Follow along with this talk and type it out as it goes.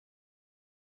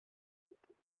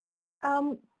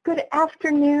Good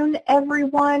afternoon,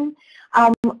 everyone.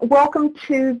 Welcome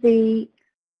to the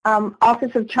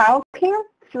Office of Child Care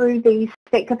through the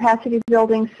State Capacity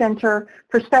Building Center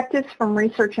Perspectives from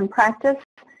Research and Practice,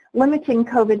 Limiting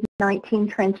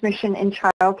COVID-19 Transmission in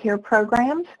Child Care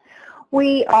Programs.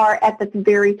 We are at the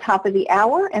very top of the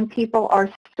hour and people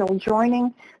are still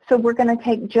joining, so we're going to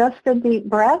take just a deep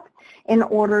breath in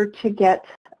order to get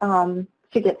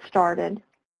started.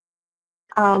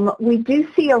 We do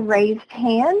see a raised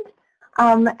hand.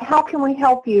 How can we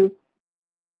help you?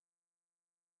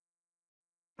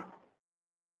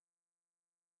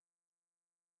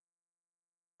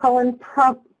 Cullen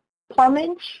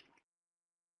Plumage,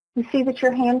 you see that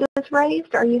your hand is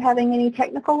raised. Are you having any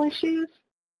technical issues?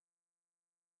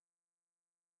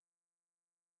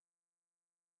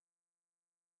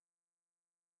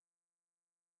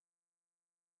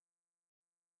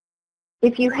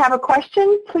 If you have a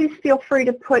question, please feel free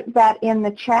to put that in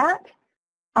the chat.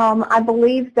 I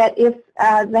believe that if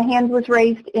the hand was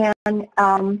raised in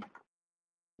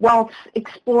while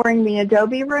exploring the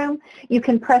Adobe room, you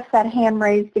can press that hand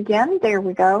raised again. There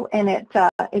we go, and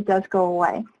it does go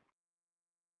away.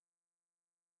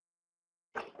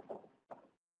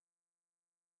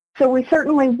 So we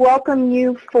certainly welcome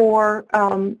you for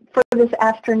this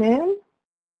afternoon.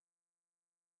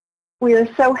 We are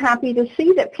so happy to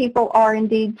see that people are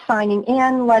indeed signing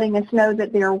in, letting us know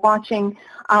that they're watching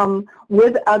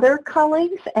with other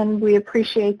colleagues, and we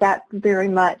appreciate that very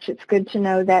much. It's good to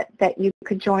know that you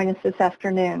could join us this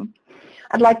afternoon.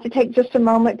 I'd like to take just a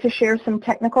moment to share some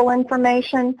technical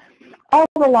information. All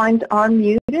the lines are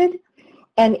muted,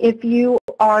 and if you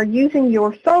are using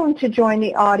your phone to join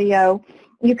the audio,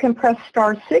 you can press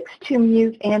 *6 to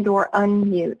mute and or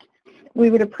unmute. We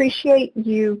would appreciate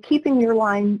you keeping your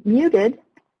line muted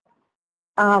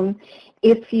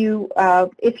if you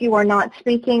are not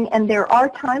speaking, and there are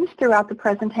times throughout the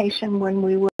presentation when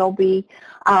we will be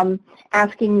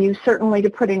asking you certainly to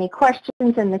put any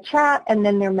questions in the chat, and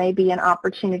then there may be an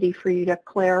opportunity for you to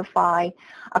clarify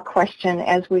a question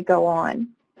as we go on.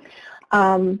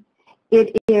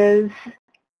 It is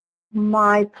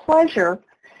my pleasure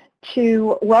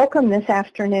to welcome this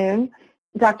afternoon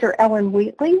Dr. Ellen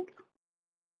Wheatley.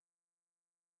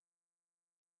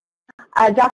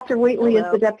 Dr. Wheatley Hello.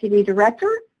 Is the Deputy Director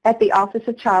at the Office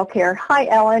of Child Care. Hi,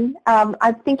 Ellen.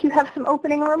 I think you have some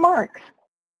opening remarks.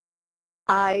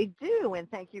 I do,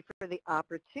 and thank you for the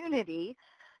opportunity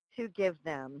to give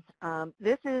them.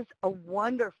 This is a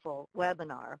wonderful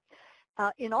webinar.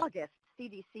 In August,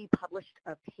 CDC published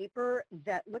a paper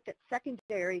that looked at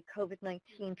secondary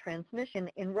COVID-19 transmission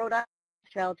in Rhode Island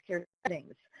child care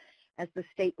settings as the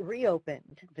state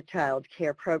reopened the child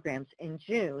care programs in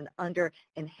June under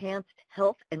enhanced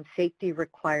health and safety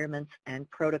requirements and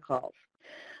protocols.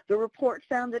 The report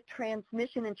found that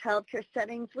transmission in child care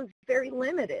settings was very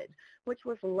limited, which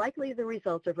was likely the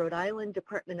result of Rhode Island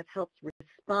Department of Health's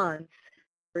response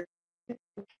for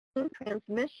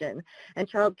transmission and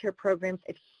child care programs'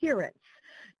 adherence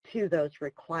to those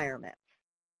requirements.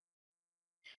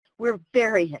 We're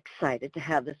very excited to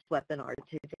have this webinar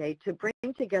today to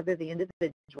bring together the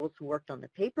individuals who worked on the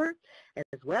paper,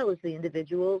 as well as the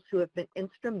individuals who have been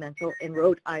instrumental in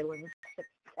Rhode Island's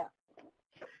success.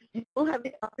 You will have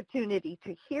the opportunity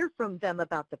to hear from them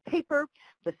about the paper,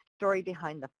 the story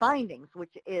behind the findings,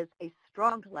 which is a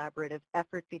strong collaborative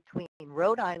effort between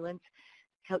Rhode Island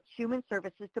Human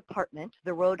Services Department,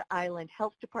 the Rhode Island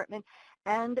Health Department,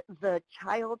 and the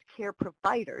child care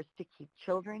providers to keep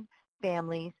children,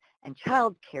 families, and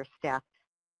child care staff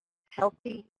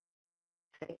healthy.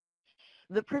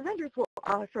 The presenters will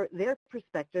offer their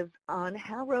perspectives on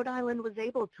how Rhode Island was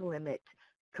able to limit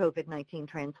COVID-19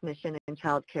 transmission in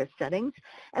child care settings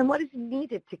and what is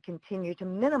needed to continue to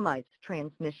minimize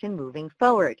transmission moving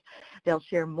forward. They'll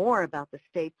share more about the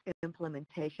state's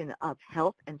implementation of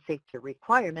health and safety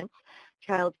requirements,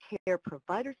 child care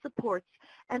provider supports,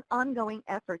 and ongoing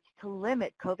efforts to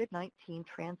limit COVID-19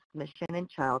 transmission in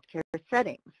child care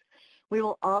settings. We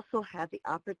will also have the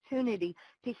opportunity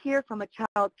to hear from a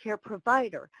child care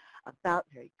provider about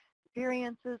their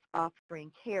experiences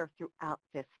offering care throughout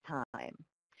this time.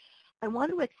 I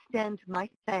want to extend my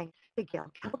thanks to Gail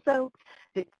Kelso,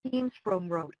 the teams from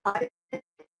Rhode Island,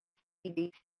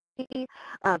 CDC,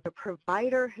 the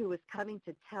provider who is coming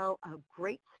to tell a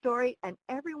great story, and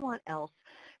everyone else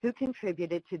who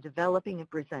contributed to developing and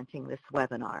presenting this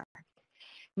webinar.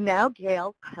 Now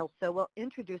Gail Kelso will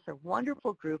introduce a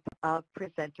wonderful group of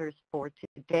presenters for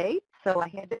today. So I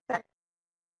hand it back.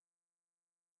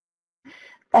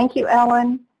 Thank you,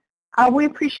 Ellen. We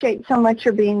appreciate so much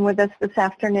your being with us this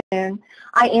afternoon.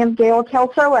 I am Gail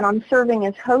Kelso, and I'm serving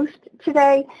as host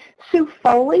today. Sue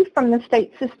Foley from the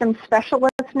State System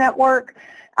Specialist Network,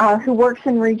 who works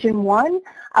in Region 1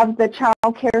 of the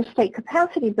Child Care State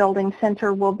Capacity Building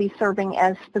Center, will be serving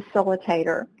as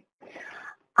facilitator.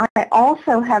 I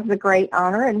also have the great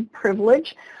honor and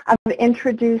privilege of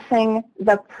introducing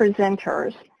the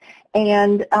presenters.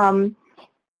 And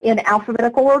in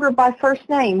alphabetical order by first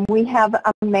name, we have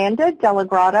Amanda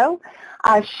Delagrado.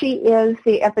 She is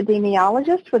the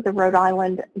epidemiologist with the Rhode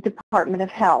Island Department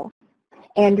of Health.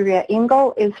 Andrea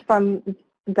Engel is from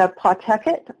the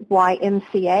Pawtucket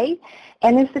YMCA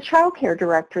and is the child care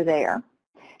director there.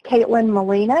 Caitlin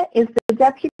Molina is the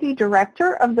deputy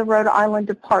director of the Rhode Island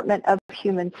Department of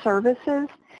Human Services.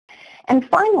 And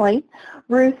finally,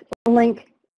 Ruth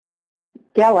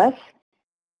Link-Gellis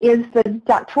is the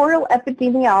doctoral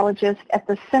epidemiologist at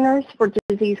the Centers for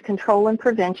Disease Control and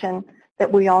Prevention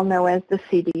that we all know as the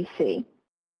CDC.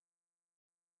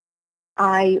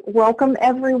 I welcome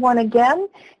everyone again,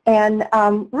 and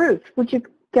Ruth, would you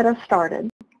get us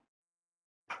started?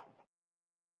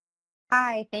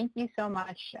 Hi, thank you so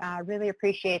much. Really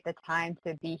appreciate the time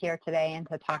to be here today and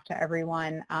to talk to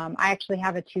everyone. I actually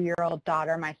have a 2-year-old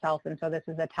daughter myself, and so this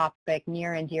is a topic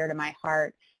near and dear to my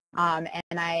heart. And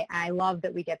I love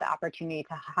that we get the opportunity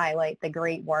to highlight the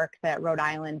great work that Rhode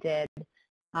Island did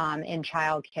in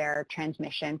child care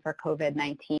transmission for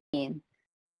COVID-19. Can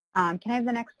I have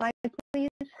the next slide, please?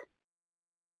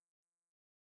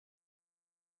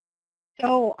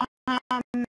 So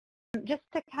just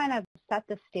to kind of set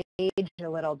the stage a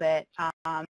little bit,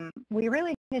 we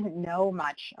really didn't know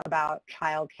much about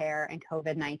child care and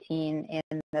COVID-19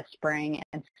 in the spring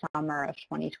and summer of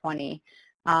 2020.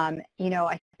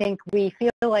 I think we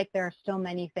feel like there are still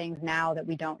many things now that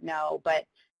we don't know, but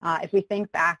if we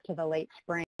think back to the late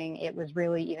spring, it was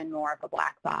really even more of a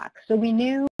black box. So we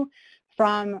knew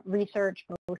from research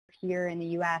both here in the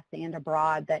U.S. and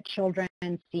abroad that children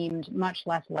seemed much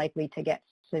less likely to get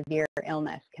severe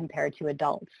illness compared to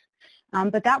adults.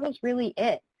 But that was really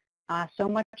it. So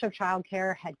much of child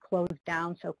care had closed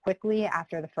down so quickly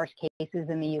after the first cases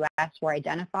in the U.S. were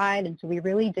identified, and so we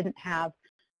really didn't have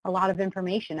a lot of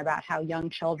information about how young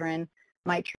children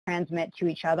might transmit to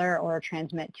each other or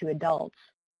transmit to adults.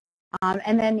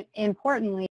 And then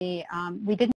importantly,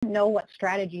 we didn't know what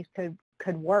strategies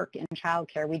could work in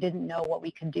childcare. We didn't know what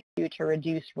we could do to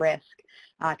reduce risk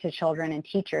to children and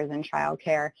teachers in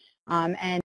childcare.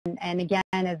 And again,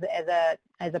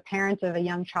 as a parent of a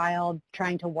young child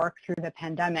trying to work through the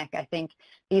pandemic, I think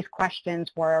these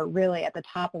questions were really at the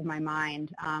top of my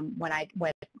mind when I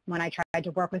tried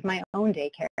to work with my own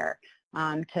daycare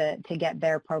to get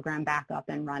their program back up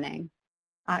and running.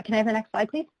 Can I have the next slide,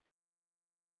 please?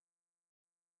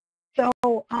 So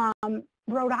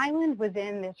Rhode Island was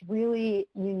in this really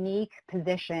unique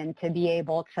position to be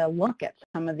able to look at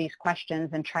some of these questions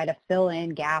and try to fill in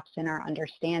gaps in our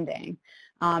understanding.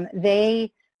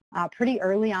 They pretty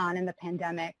early on in the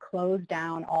pandemic closed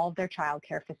down all of their child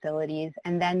care facilities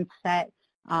and then set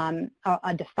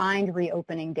a defined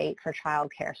reopening date for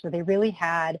child care. So they really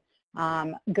had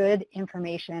good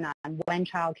information on when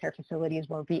child care facilities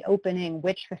were reopening,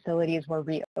 which facilities were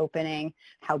reopening,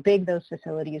 how big those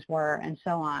facilities were, and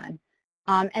so on.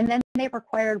 And then they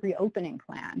required reopening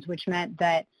plans, which meant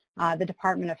that the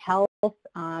Department of Health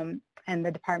and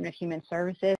the Department of Human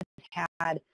Services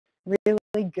had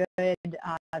really good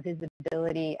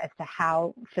visibility as to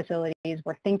how facilities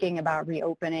were thinking about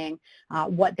reopening,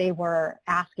 what they were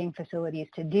asking facilities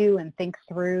to do and think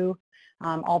through,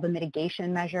 all the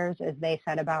mitigation measures as they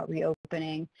said about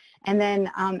reopening. And then,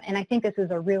 and I think this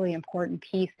is a really important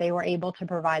piece, they were able to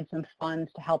provide some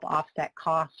funds to help offset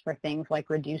costs for things like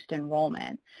reduced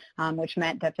enrollment, which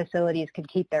meant that facilities could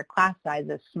keep their class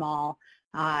sizes small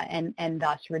and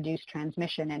thus reduce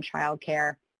transmission in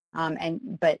childcare.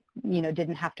 But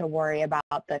didn't have to worry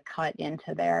about the cut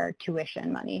into their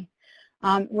tuition money.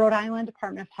 Rhode Island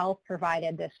Department of Health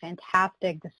provided this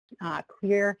fantastic,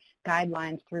 clear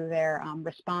guidelines through their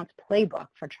response playbook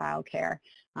for childcare.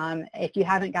 If you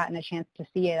haven't gotten a chance to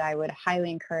see it, I would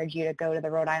highly encourage you to go to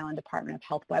the Rhode Island Department of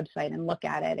Health website and look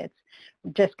at it.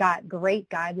 It's just got great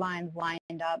guidelines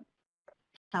lined up.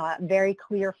 Very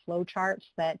clear flow charts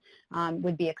that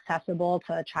would be accessible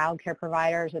to child care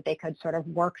providers that they could sort of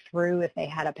work through if they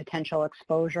had a potential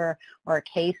exposure or a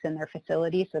case in their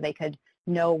facility so they could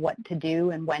know what to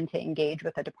do and when to engage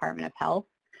with the Department of Health.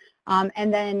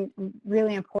 And then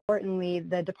really importantly,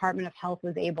 the Department of Health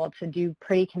was able to do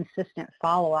pretty consistent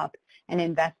follow-up and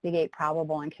investigate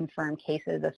probable and confirmed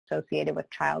cases associated with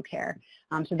child care.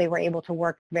 So they were able to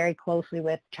work very closely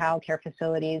with child care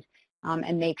facilities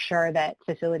and make sure that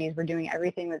facilities were doing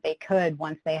everything that they could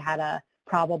once they had a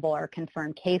probable or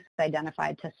confirmed case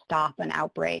identified to stop an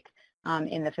outbreak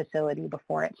in the facility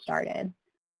before it started.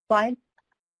 Slide.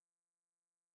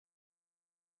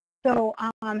 So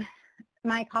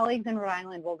my colleagues in Rhode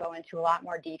Island will go into a lot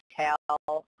more detail,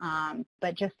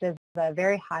 but just as a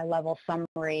very high-level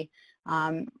summary,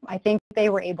 I think they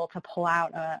were able to pull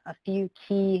out a few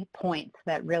key points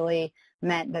that really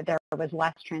meant that there was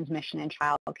less transmission in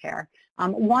childcare.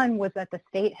 One was that the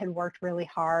state had worked really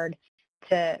hard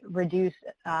to reduce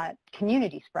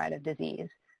community spread of disease,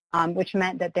 which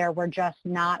meant that there were just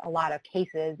not a lot of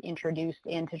cases introduced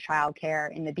into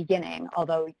childcare in the beginning,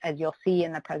 although as you'll see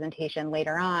in the presentation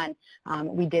later on,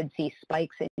 we did see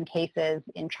spikes in cases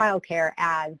in childcare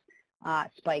as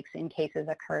spikes in cases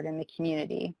occurred in the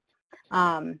community.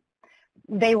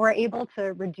 They were able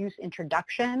to reduce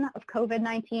introduction of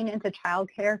COVID-19 into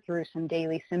childcare through some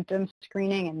daily symptom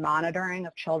screening and monitoring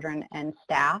of children and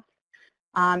staff.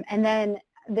 And then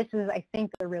this is, I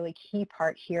think, the really key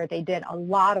part here. They did a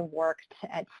lot of work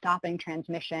at stopping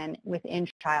transmission within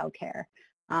childcare.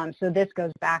 So this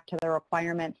goes back to the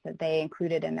requirements that they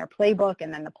included in their playbook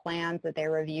and then the plans that they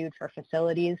reviewed for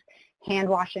facilities, hand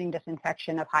washing,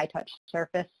 disinfection of high-touch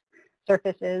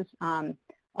surfaces,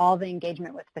 all the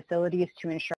engagement with facilities to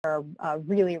ensure a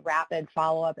really rapid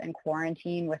follow-up and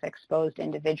quarantine with exposed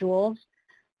individuals.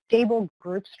 Stable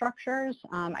group structures.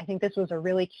 I think this was a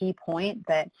really key point,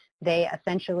 that they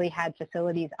essentially had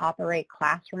facilities operate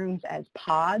classrooms as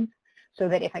pods, so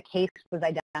that if a case was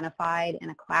identified in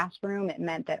a classroom, it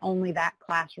meant that only that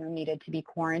classroom needed to be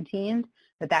quarantined,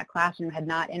 that that classroom had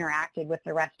not interacted with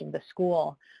the rest of the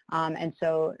school, and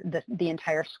so the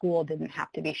entire school didn't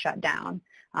have to be shut down,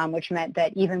 which meant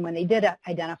that even when they did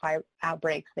identify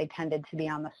outbreaks, they tended to be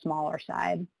on the smaller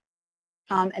side.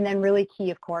 And then really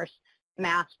key, of course,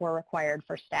 masks were required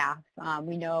for staff.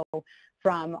 We know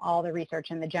from all the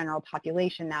research in the general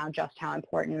population now just how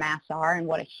important masks are and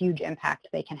what a huge impact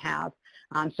they can have.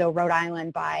 So Rhode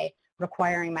Island, by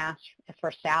requiring masks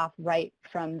for staff right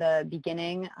from the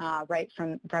beginning, right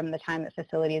from the time that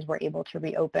facilities were able to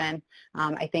reopen,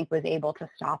 I think was able to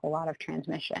stop a lot of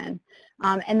transmission.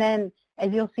 And then,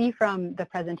 as you'll see from the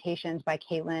presentations by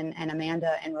Caitlin and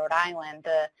Amanda in Rhode Island,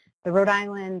 the Rhode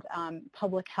Island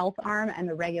public health arm and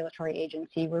the regulatory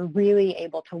agency were really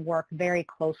able to work very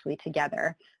closely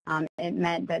together. It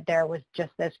meant that there was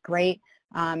just this great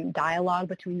dialogue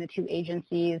between the two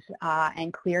agencies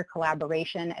and clear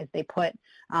collaboration as they put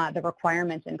the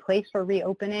requirements in place for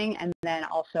reopening, and then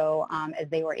also as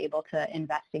they were able to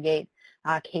investigate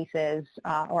cases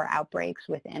or outbreaks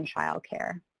within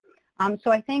childcare.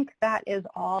 So I think that is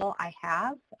all I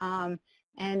have.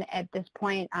 And at this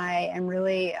point, I am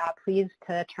really pleased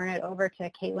to turn it over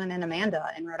to Caitlin and Amanda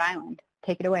in Rhode Island.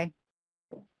 Take it away.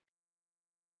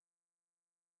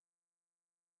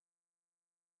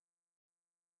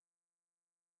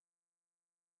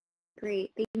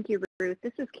 Great. Thank you, Ruth.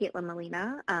 This is Caitlin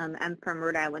Molina. I'm from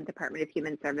Rhode Island Department of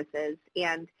Human Services.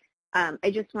 And I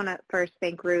just want to first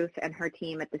thank Ruth and her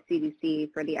team at the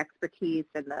CDC for the expertise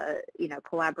and the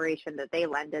collaboration that they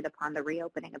lended upon the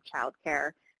reopening of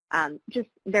childcare. Just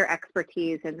their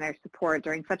expertise and their support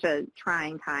during such a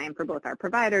trying time for both our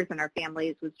providers and our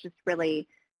families was just really,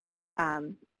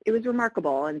 it was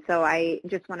remarkable. And so I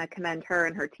just want to commend her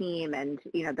and her team and,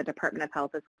 the Department of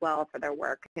Health as well for their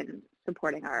work in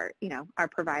supporting our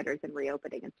providers in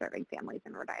reopening and serving families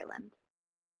in Rhode Island.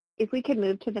 If we could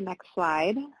move to the next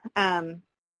slide.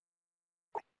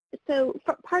 So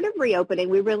for part of reopening,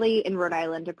 we really in Rhode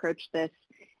Island approached this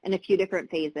in a few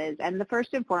different phases. And the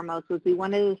first and foremost was we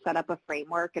wanted to set up a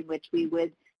framework in which we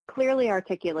would clearly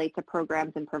articulate to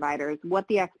programs and providers what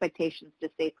the expectations to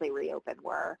safely reopen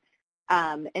were.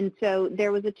 And so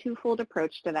there was a twofold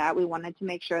approach to that. We wanted to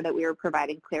make sure that we were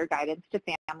providing clear guidance to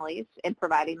families and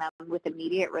providing them with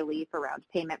immediate relief around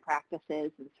payment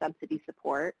practices and subsidy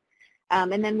support.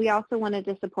 And then we also wanted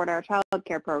to support our child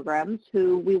care programs,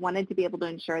 who we wanted to be able to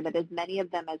ensure that as many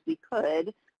of them as we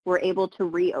could were able to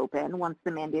reopen once the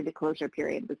mandated closure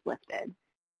period was lifted.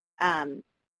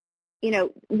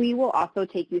 We will also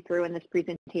take you through in this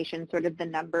presentation sort of the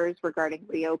numbers regarding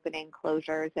reopening,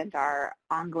 closures, and our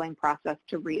ongoing process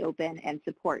to reopen and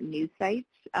support new sites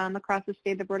across the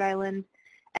state of Rhode Island.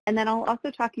 And then I'll also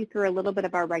talk you through a little bit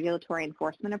of our regulatory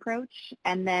enforcement approach,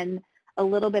 and then a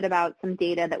little bit about some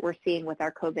data that we're seeing with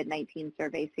our COVID-19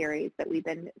 survey series that we've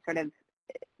been sort of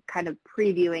kind of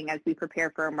previewing as we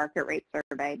prepare for a market rate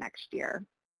survey next year.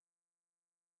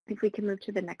 If we can move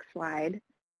to the next slide.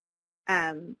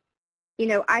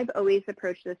 I've always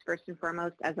approached this first and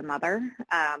foremost as a mother.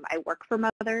 I work for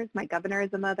mothers. My governor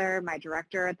is a mother. My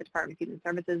director at the Department of Human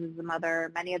Services is a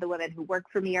mother. Many of the women who work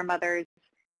for me are mothers.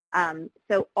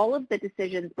 So all of the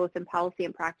decisions, both in policy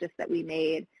and practice that we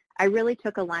made, I really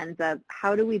took a lens of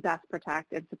how do we best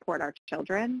protect and support our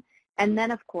children. And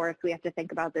then, of course, we have to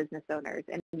think about business owners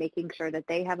and making sure that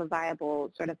they have a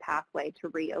viable sort of pathway to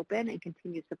reopen and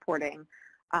continue supporting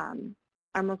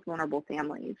our most vulnerable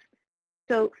families.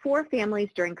 So for families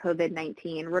during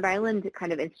COVID-19, Rhode Island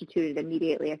kind of instituted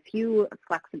immediately a few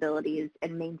flexibilities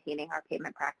in maintaining our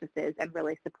payment practices and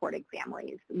really supporting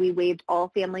families. We waived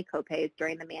all family copays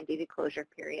during the mandated closure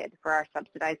period for our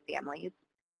subsidized families.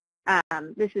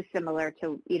 This is similar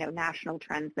to national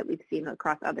trends that we've seen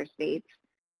across other states.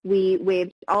 We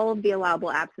waived all of the allowable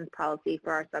absence policy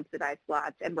for our subsidized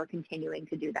slots, and we're continuing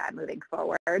to do that moving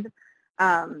forward.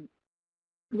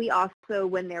 We also,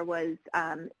 when there was,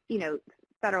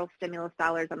 federal stimulus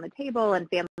dollars on the table and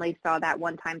families saw that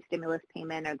one-time stimulus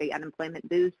payment or the unemployment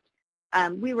boost,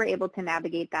 we were able to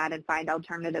navigate that and find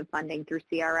alternative funding through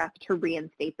CRF to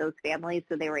reinstate those families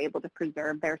so they were able to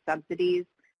preserve their subsidies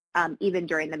even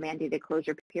during the mandated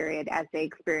closure period as they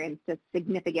experienced a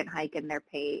significant hike in their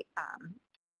pay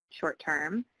short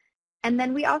term. And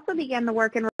then we also began the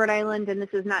work in Rhode Island, and this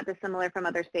is not dissimilar from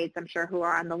other states, I'm sure, who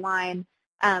are on the line.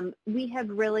 We have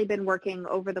really been working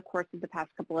over the course of the past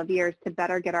couple of years to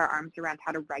better get our arms around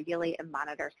how to regulate and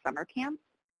monitor summer camps.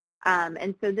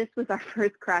 And so this was our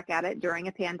first crack at it during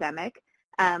a pandemic.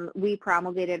 We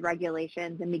promulgated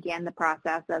regulations and began the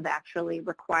process of actually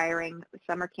requiring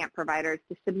summer camp providers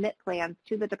to submit plans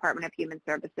to the Department of Human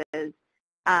Services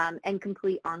and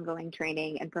complete ongoing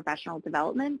training and professional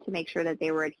development to make sure that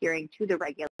they were adhering to the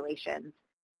regulations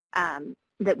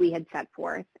that we had set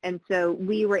forth. And so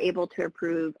we were able to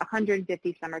approve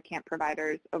 150 summer camp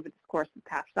providers over the course of the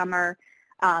past summer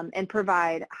and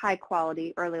provide high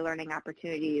quality early learning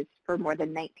opportunities for more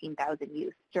than 19,000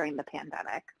 youth during the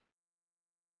pandemic.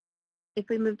 If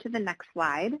we move to the next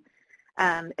slide,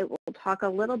 it will talk a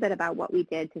little bit about what we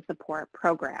did to support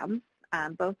programs,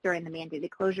 both during the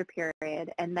mandated closure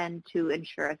period and then to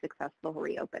ensure a successful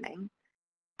reopening.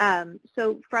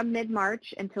 So from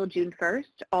mid-March until June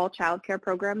 1st, all child care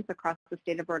programs across the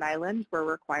state of Rhode Island were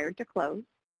required to close.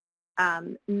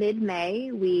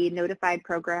 Mid-May, we notified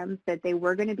programs that they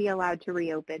were going to be allowed to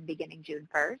reopen beginning June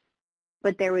 1st,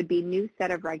 but there would be a new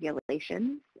set of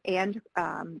regulations and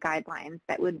guidelines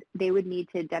that they would need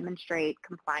to demonstrate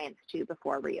compliance to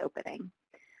before reopening.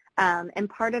 And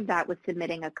part of that was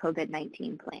submitting a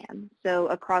COVID-19 plan. So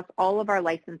across all of our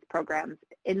licensed programs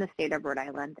in the state of Rhode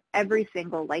Island, every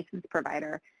single licensed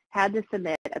provider had to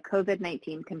submit a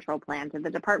COVID-19 control plan to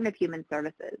the Department of Human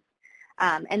Services.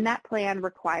 And that plan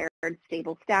required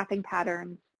stable staffing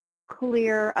patterns,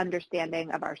 clear understanding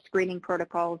of our screening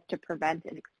protocols to prevent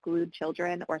and exclude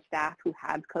children or staff who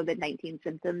have COVID-19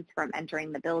 symptoms from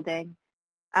entering the building.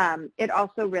 It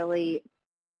also really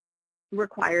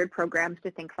required programs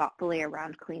to think thoughtfully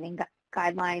around cleaning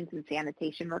guidelines and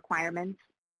sanitation requirements.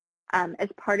 As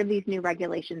part of these new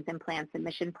regulations and plan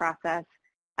submission process,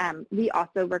 we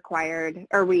also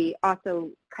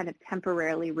kind of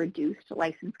temporarily reduced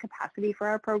license capacity for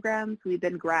our programs. We've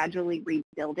been gradually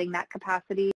rebuilding that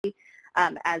capacity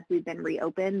as we've been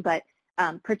reopened, but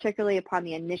particularly upon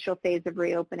the initial phase of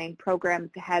reopening,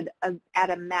 programs had at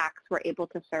a max were able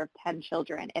to serve 10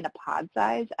 children in a pod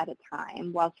size at a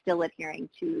time while still adhering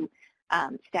to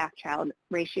staff-child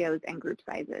ratios and group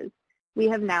sizes. We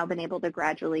have now been able to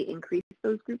gradually increase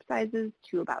those group sizes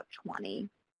to about 20.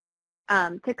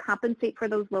 To compensate for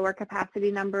those lower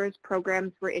capacity numbers,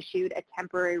 programs were issued a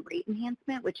temporary rate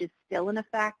enhancement, which is still in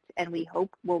effect and we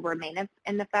hope will remain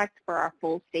in effect for our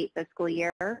full state fiscal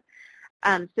year.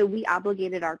 So we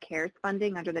obligated our CARES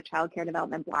funding under the Child Care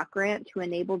Development Block Grant to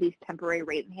enable these temporary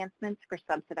rate enhancements for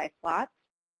subsidized slots.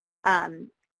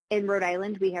 In Rhode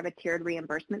Island, we have a tiered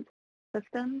reimbursement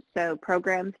system. So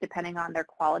programs, depending on their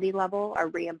quality level, are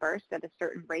reimbursed at a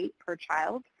certain rate per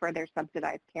child for their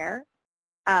subsidized care.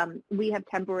 We have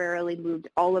temporarily moved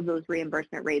all of those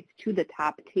reimbursement rates to the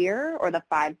top tier or the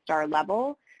 5-star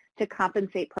level to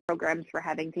compensate programs for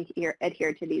having to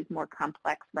adhere to these more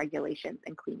complex regulations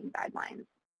and cleaning guidelines.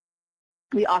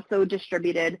 We also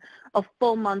distributed a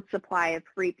full month supply of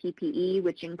free PPE,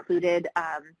 which included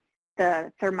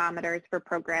the thermometers for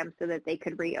programs so that they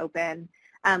could reopen.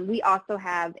 We also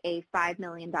have a $5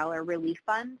 million relief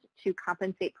fund to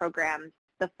compensate programs.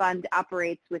 The fund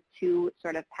operates with two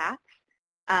sort of paths.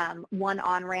 One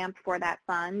on-ramp for that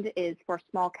fund is for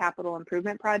small capital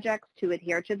improvement projects to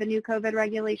adhere to the new COVID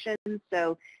regulations.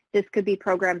 So this could be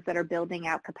programs that are building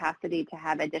out capacity to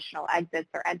have additional exits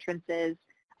or entrances,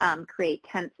 create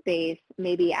tent space,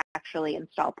 maybe actually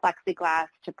install plexiglass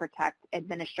to protect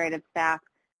administrative staff.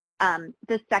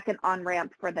 The second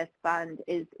on-ramp for this fund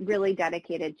is really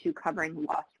dedicated to covering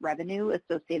lost revenue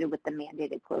associated with the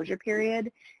mandated closure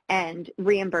period and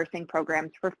reimbursing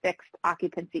programs for fixed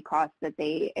occupancy costs that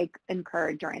they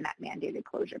incurred during that mandated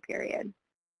closure period.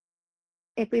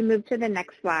 If we move to the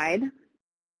next slide.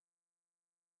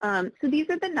 So these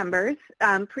are the numbers.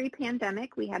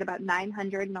 Pre-pandemic, we had about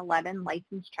 911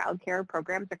 licensed child care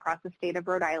programs across the state of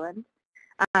Rhode Island.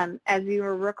 As you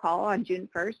will recall, on June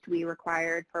 1st, we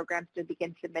required programs to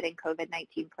begin submitting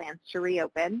COVID-19 plans to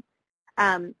reopen.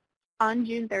 On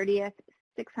June 30th,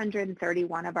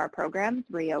 631 of our programs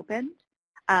reopened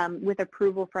with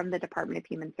approval from the Department of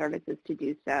Human Services to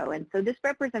do so. And so this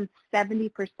represents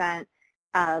 70%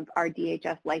 of our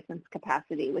DHS license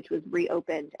capacity, which was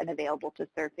reopened and available to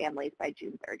serve families by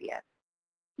June 30th.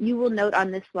 You will note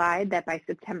on this slide that by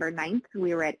September 9th,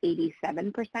 we were at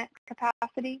 87%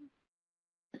 capacity.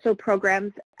 So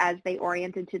programs, as they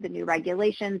oriented to the new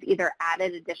regulations, either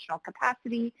added additional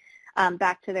capacity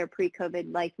back to their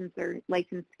pre-COVID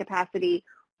license capacity,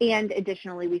 and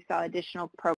additionally, we saw additional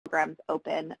programs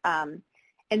open.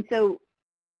 And so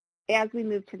as we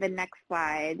move to the next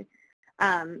slide,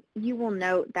 you will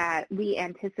note that we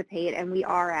anticipate, and we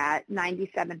are at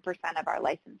 97% of our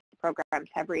licensed programs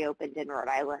have reopened in Rhode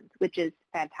Island, which is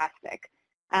fantastic.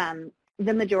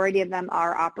 The majority of them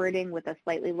are operating with a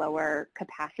slightly lower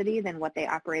capacity than what they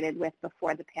operated with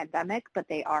before the pandemic, but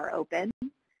they are open.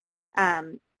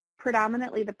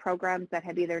 Predominantly the programs that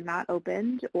have either not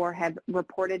opened or have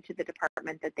reported to the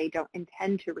department that they don't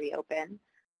intend to reopen,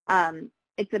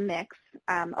 it's a mix.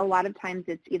 A lot of times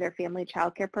it's either family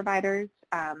child care providers.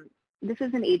 This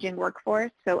is an aging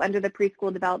workforce, so under the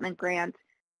preschool development grant,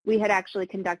 we had actually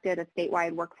conducted a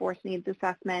statewide workforce needs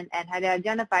assessment and had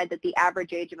identified that the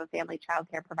average age of a family child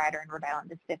care provider in Rhode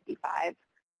Island is 55.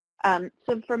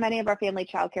 So for many of our family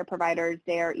child care providers,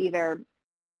 they are either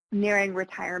nearing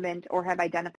retirement or have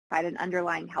identified an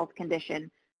underlying health condition,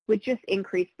 which just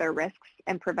increase their risks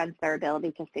and prevents their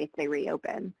ability to safely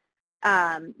reopen.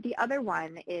 The other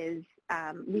one is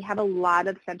we have a lot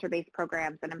of center-based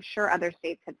programs, and I'm sure other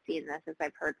states have seen this, as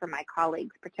I've heard from my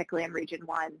colleagues, particularly in Region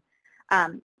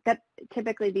 1, that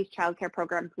typically these child care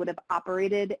programs would have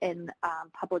operated in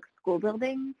public school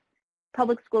buildings.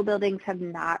 Public school buildings have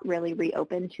not really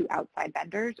reopened to outside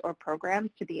vendors or programs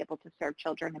to be able to serve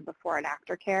children in before and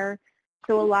after care.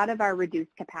 So a lot of our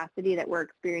reduced capacity that we're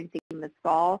experiencing this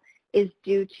fall is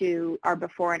due to our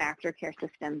before and after care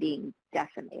system being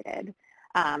decimated,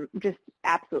 just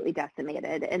absolutely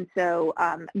decimated. And so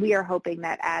we are hoping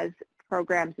that as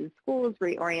programs in schools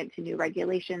reorient to new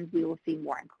regulations, we will see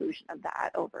more inclusion of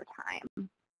that over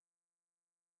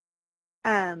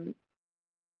time.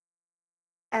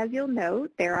 As you'll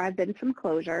note, there have been some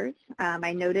closures.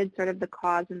 I noted sort of the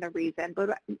cause and the reason,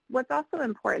 but what's also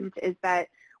important is that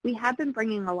we have been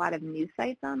bringing a lot of new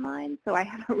sites online. So I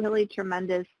have a really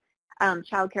tremendous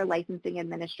child care licensing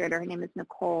administrator. Her name is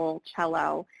Nicole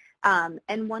Cello.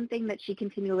 And one thing that she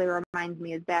continually reminds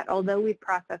me is that although we've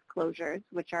processed closures,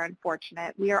 which are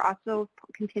unfortunate, we are also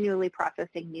continually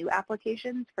processing new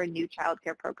applications for new child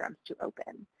care programs to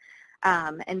open.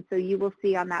 And so you will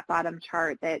see on that bottom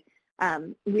chart that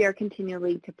we are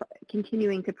continuing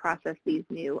to process these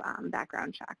new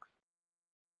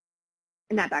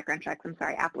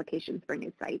applications for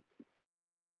new sites.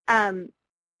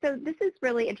 So this is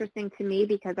really interesting to me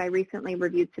because I recently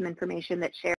reviewed some information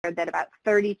that shared that about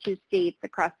 32 states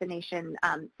across the nation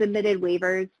submitted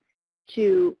waivers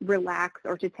to relax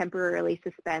or to temporarily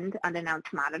suspend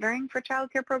unannounced monitoring for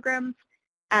child care programs.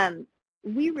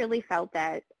 We really felt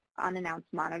that unannounced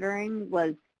monitoring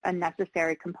was a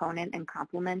necessary component and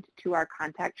complement to our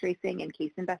contact tracing and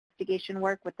case investigation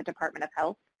work with the Department of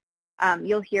Health.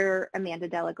 You'll hear Amanda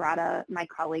Della Grata, my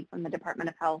colleague from the Department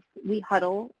of Health. We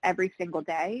huddle every single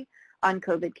day on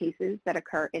COVID cases that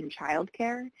occur in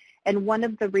childcare. And one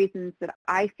of the reasons that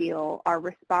I feel our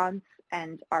response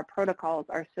and our protocols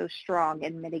are so strong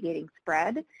in mitigating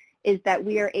spread is that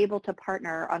we are able to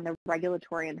partner on the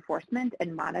regulatory enforcement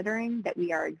and monitoring that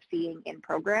we are seeing in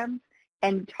programs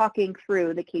and talking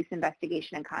through the case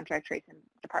investigation and contract tracing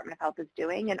the Department of Health is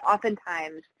doing. And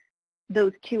oftentimes,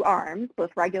 those two arms,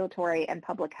 both regulatory and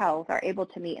public health, are able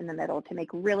to meet in the middle to make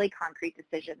really concrete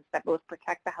decisions that both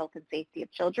protect the health and safety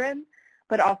of children,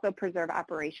 but also preserve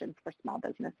operations for small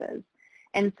businesses.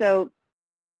 And so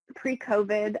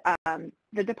pre-COVID,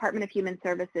 the Department of Human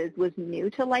Services was new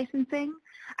to licensing.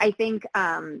 I think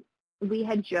we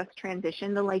had just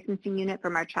transitioned the licensing unit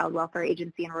from our child welfare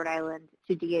agency in Rhode Island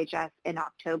to DHS in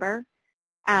October.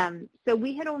 So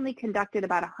we had only conducted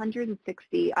about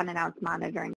 160 unannounced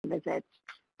monitoring visits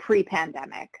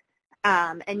pre-pandemic.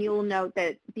 And you'll note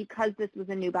that because this was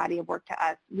a new body of work to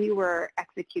us, we were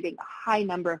executing a high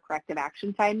number of corrective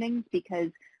action findings because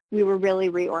we were really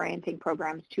reorienting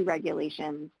programs to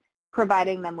regulations,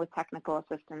 providing them with technical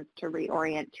assistance to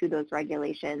reorient to those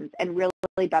regulations, and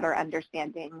really better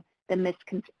understanding the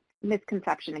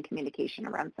misconception and communication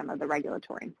around some of the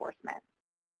regulatory enforcement.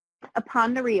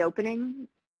 Upon the reopening,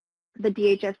 the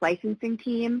DHS licensing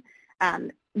team,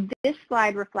 this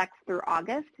slide reflects through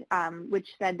August, which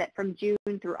said that from June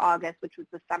through August, which was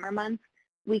the summer months,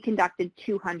 we conducted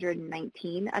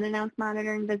 219 unannounced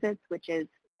monitoring visits, which is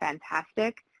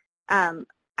fantastic. I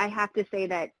have to say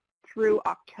that through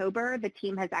October, the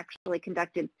team has actually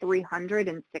conducted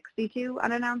 362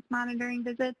 unannounced monitoring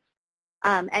visits.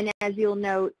 And as you'll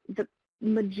note, the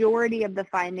majority of the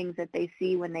findings that they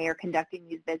see when they are conducting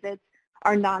these visits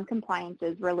are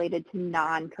non-compliances related to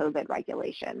non-COVID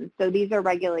regulations. So these are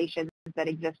regulations that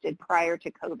existed prior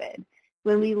to COVID.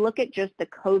 When we look at just the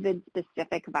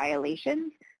COVID-specific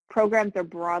violations, programs are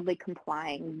broadly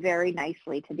complying very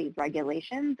nicely to these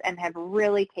regulations and have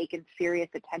really taken serious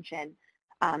attention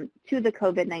to the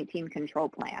COVID-19 control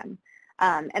plan.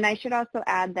 And I should also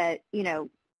add that,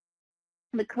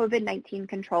 the COVID-19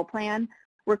 control plan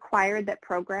required that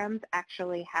programs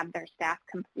actually have their staff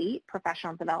complete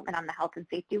professional development on the health and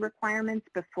safety requirements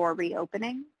before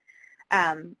reopening.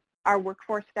 Our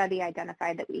workforce study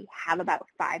identified that we have about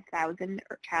 5,000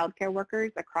 child care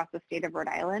workers across the state of Rhode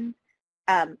Island.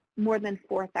 More than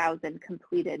 4,000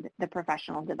 completed the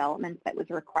professional development that was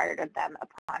required of them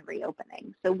upon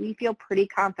reopening. So we feel pretty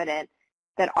confident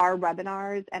that our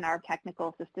webinars and our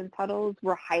technical assistance huddles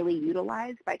were highly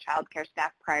utilized by child care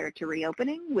staff prior to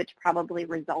reopening, which probably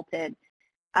resulted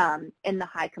in the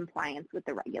high compliance with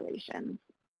the regulations.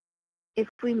 If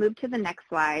we move to the next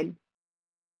slide,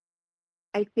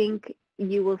 I think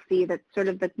you will see that sort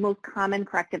of the most common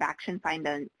corrective action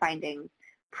findings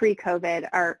pre-COVID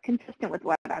are consistent with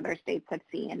what other states have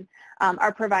seen.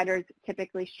 Our providers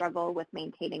typically struggle with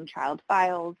maintaining child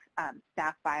files,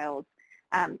 staff files.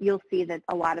 You'll see that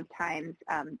a lot of times,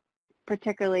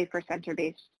 particularly for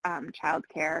center-based child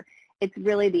care, it's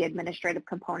really the administrative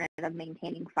component of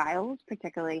maintaining files,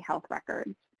 particularly health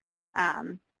records.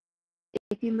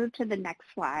 If you move to the next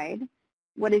slide,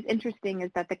 what is interesting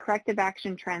is that the corrective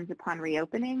action trends upon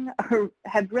reopening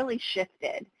have really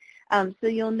shifted. So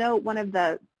you'll note one of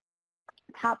the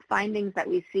top findings that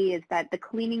we see is that the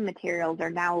cleaning materials are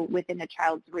now within a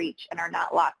child's reach and are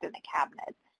not locked in a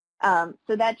cabinet.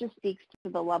 So that just speaks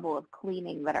to the level of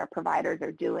cleaning that our providers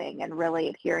are doing and really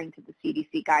adhering to the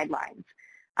CDC guidelines.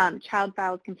 Child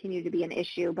files continue to be an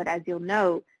issue, but as you'll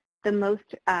note, the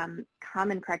most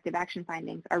common corrective action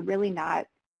findings are really not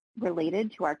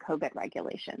related to our COVID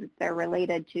regulations. They're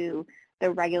related to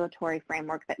the regulatory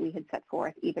framework that we had set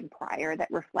forth even prior that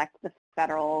reflects the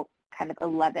federal kind of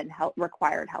 11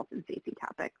 required health and safety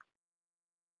topics.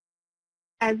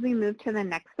 As we move to the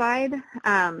next slide,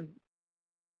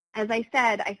 as I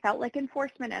said, I felt like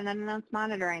enforcement and unannounced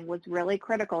monitoring was really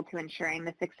critical to ensuring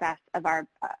the success of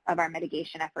our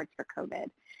mitigation efforts for COVID.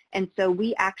 And so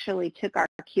we actually took our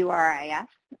QRIS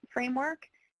framework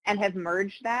and have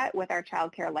merged that with our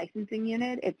child care licensing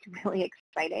unit. It's really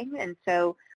exciting. And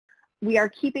so we are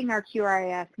keeping our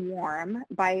QRIS warm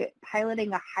by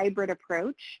piloting a hybrid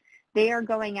approach. They are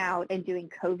going out and doing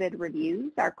COVID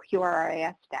reviews, our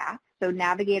QRIS staff. So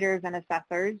navigators and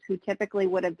assessors who typically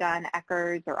would have done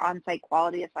ECHRs or on-site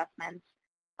quality assessments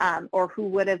or who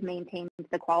would have maintained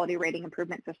the quality rating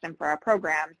improvement system for our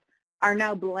programs are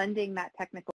now blending that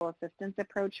technical assistance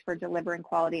approach for delivering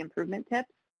quality improvement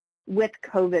tips with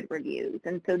COVID reviews.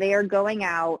 And so they are going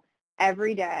out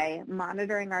every day,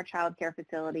 monitoring our child care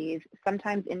facilities,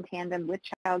 sometimes in tandem with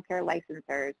child care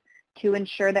licensors, to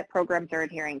ensure that programs are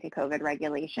adhering to COVID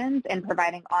regulations and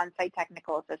providing on-site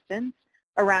technical assistance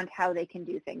around how they can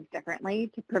do things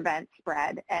differently to prevent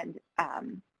spread and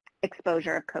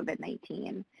exposure of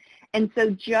COVID-19. And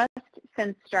so just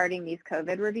since starting these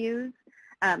COVID reviews,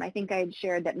 I think I had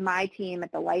shared that my team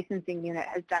at the licensing unit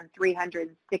has done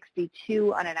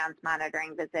 362 unannounced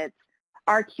monitoring visits.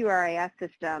 Our QRIS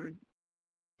system,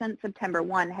 since September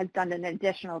 1, has done an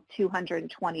additional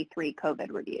 223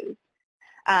 COVID reviews.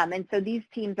 And so these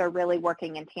teams are really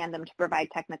working in tandem to provide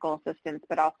technical assistance,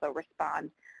 but also respond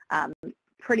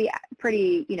pretty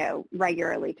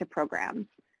regularly to programs.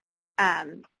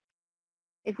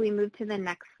 If we move to the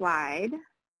next slide,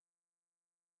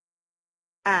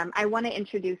 I want to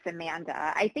introduce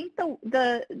Amanda. I think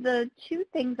the two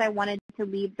things I wanted to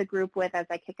leave the group with as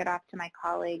I kick it off to my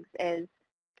colleagues is,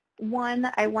 one,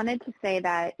 I wanted to say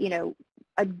that,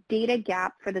 a data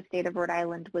gap for the state of Rhode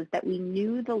Island was that we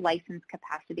knew the license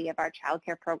capacity of our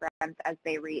childcare programs as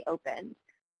they reopened.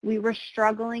 We were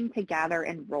struggling to gather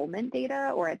enrollment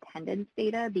data or attendance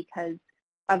data because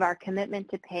of our commitment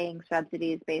to paying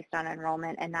subsidies based on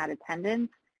enrollment and not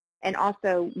attendance. And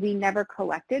also, we never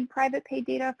collected private pay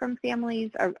data from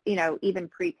families, or even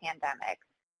pre-pandemic.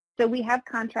 So we have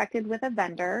contracted with a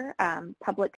vendor,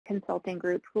 public consulting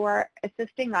group, who are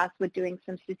assisting us with doing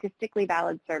some statistically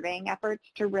valid surveying efforts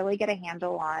to really get a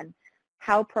handle on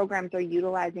how programs are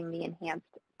utilizing the enhanced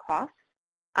costs,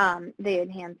 the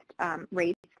enhanced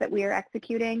rates that we are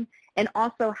executing, and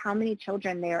also how many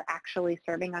children they are actually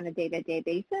serving on a day-to-day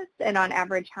basis, and on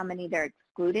average how many they're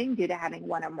excluding due to having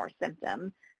one or more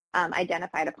symptoms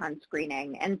identified upon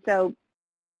screening. And so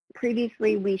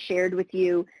previously we shared with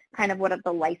you kind of what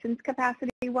the license capacity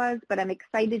was, but I'm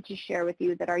excited to share with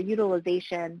you that our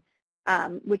utilization,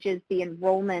 which is the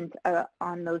enrollment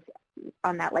on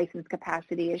that license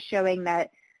capacity, is showing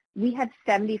that we had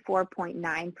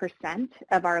 74.9%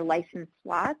 of our licensed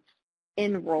slots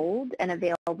enrolled and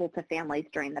available to families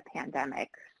during the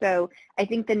pandemic. So I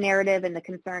think the narrative and the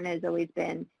concern has always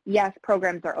been, yes,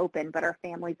 programs are open, but are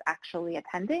families actually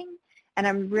attending? And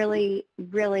I'm really,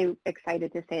 really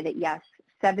excited to say that, yes,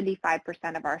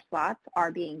 75% of our slots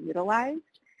are being utilized,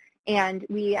 and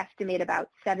we estimate about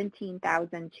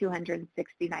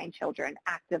 17,269 children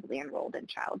actively enrolled in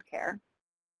childcare.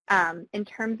 In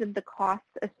terms of the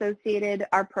costs associated,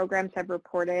 our programs have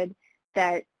reported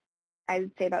that I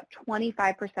would say about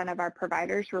 25% of our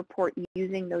providers report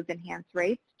using those enhanced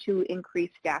rates to increase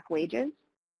staff wages.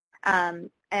 And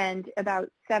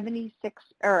about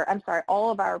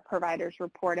all of our providers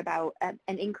report about an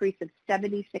increase of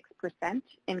 76%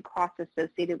 in costs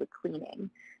associated with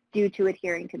cleaning due to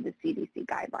adhering to the CDC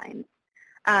guidelines.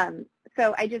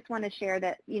 So I just want to share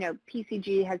that,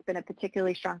 PCG has been a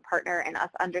particularly strong partner in us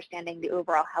understanding the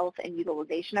overall health and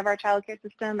utilization of our child care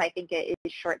system. I think it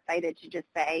is short-sighted to just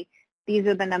say, these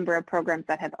are the number of programs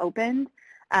that have opened.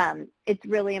 It's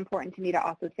really important to me to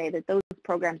also say that those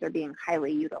programs are being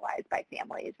highly utilized by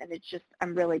families, and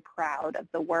I'm really proud of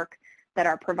the work that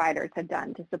our providers have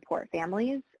done to support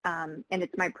families. And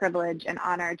it's my privilege and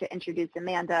honor to introduce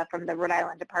Amanda from the Rhode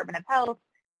Island Department of Health,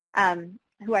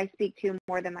 who I speak to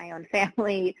more than my own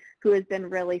family, who has been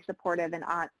really supportive and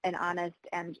honest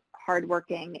and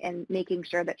hardworking in making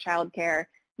sure that childcare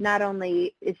not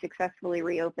only is successfully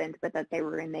reopened, but that they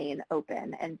remain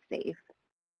open and safe.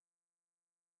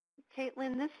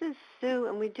 Caitlin, this is Sue,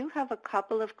 and we do have a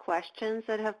couple of questions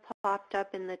that have popped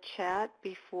up in the chat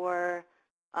before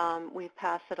we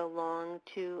pass it along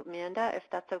to Amanda, if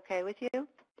that's okay with you.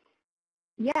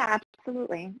 Yeah,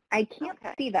 absolutely. I can't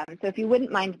see them, so if you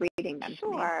wouldn't mind reading them to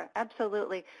me. Sure,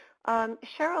 absolutely.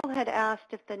 Cheryl had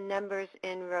asked if the numbers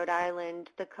in Rhode Island,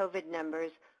 the COVID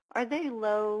numbers, are they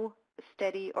low,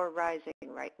 steady, or rising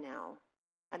right now?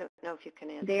 I don't know if you can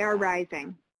answer They are that.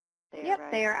 rising.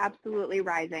 They are absolutely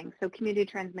rising. So community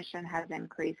transmission has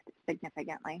increased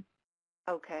significantly.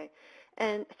 Okay,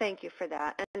 and thank you for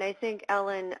that. And I think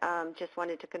Ellen just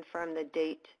wanted to confirm the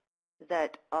date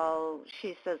that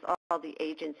she says all the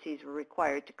agencies were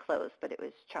required to close, but it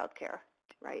was childcare,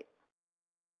 right?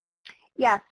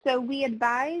 Yes, so we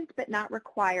advised but not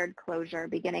required closure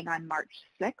beginning on March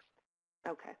 6th.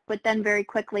 Okay. But then very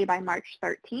quickly by March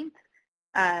 13th,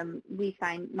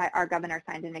 our governor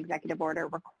signed an executive order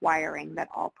requiring that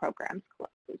all programs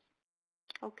close.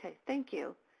 Okay, thank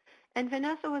you. And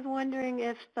Vanessa was wondering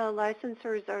if the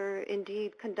licensors are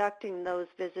indeed conducting those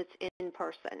visits in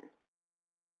person.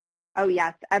 Oh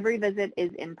yes, every visit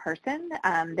is in person.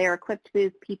 They're equipped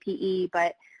with PPE,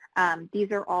 but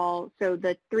these are all, so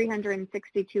the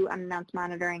 362 unannounced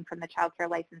monitoring from the child care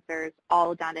licensors,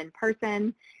 all done in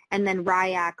person. And then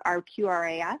RIAC, our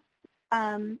QRAS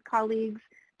colleagues,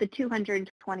 the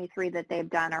 223 that they've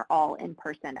done are all in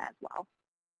person as well.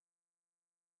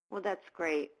 Well, that's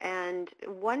great. And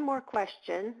one more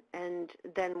question, and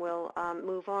then we'll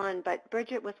move on. But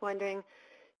Bridget was wondering,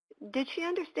 did she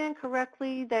understand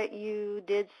correctly that you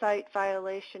did cite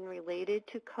violation related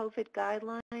to COVID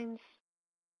guidelines?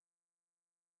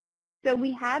 So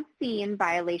we have seen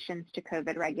violations to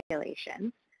COVID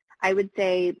regulations. I would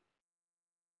say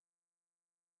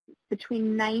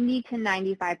between 90 to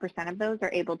 95% of those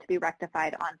are able to be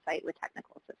rectified on-site with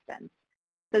technical assistance.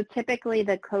 So typically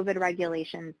the COVID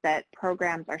regulations that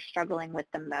programs are struggling with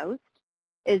the most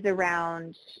is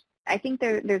around, I think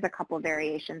there's a couple of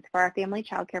variations. For our family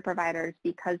child care providers,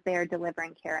 because they are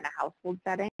delivering care in a household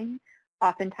setting,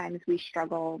 oftentimes we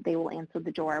struggle, they will answer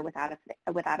the door without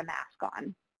a mask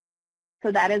on.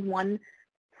 So that is one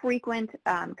frequent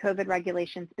COVID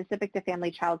regulations specific to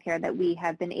family child care that we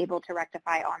have been able to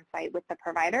rectify on-site with the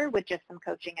provider with just some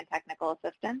coaching and technical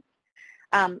assistance.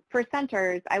 For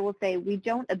centers, I will say we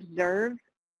don't observe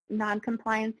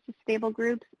non-compliance to stable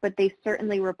groups, but they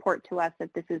certainly report to us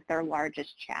that this is their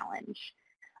largest challenge.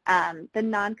 The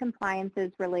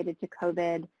non-compliances related to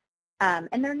COVID,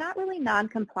 and they're not really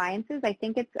non-compliances. I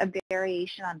think it's a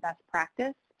variation on best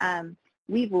practice.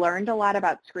 We've learned a lot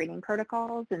about screening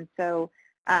protocols, and so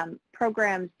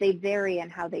programs, they vary in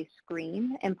how they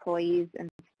screen employees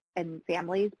and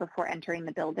families before entering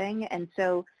the building. And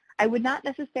so I would not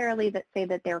necessarily say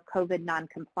that they're COVID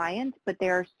non-compliant, but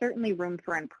there are certainly room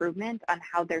for improvement on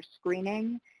how they're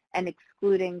screening and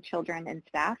excluding children and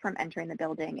staff from entering the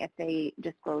building if they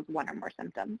disclose one or more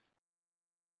symptoms.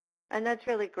 And that's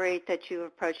really great that you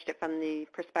approached it from the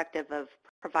perspective of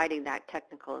providing that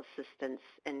technical assistance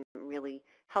and really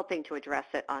helping to address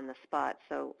it on the spot.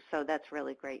 So that's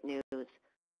really great news.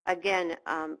 Again,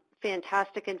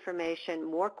 fantastic information.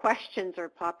 More questions are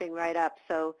popping right up.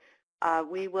 So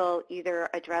we will either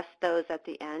address those at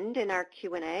the end in our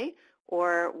Q&A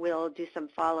or we'll do some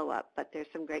follow-up. But there's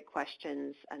some great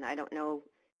questions, and I don't know,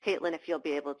 Caitlin, if you'll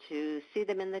be able to see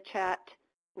them in the chat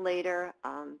later,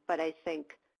 but I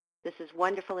think this is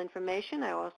wonderful information.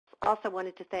 I also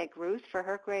wanted to thank Ruth for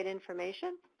her great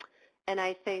information. And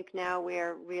I think now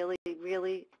we're really,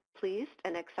 really pleased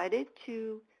and excited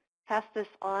to pass this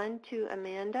on to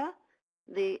Amanda,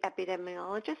 the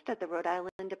epidemiologist at the Rhode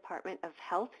Island Department of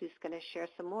Health, who's going to share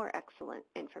some more excellent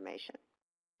information.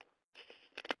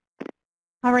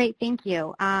 All right, thank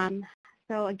you.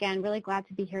 So again, really glad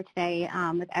to be here today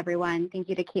with everyone. Thank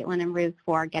you to Caitlin and Ruth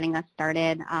for getting us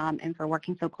started and for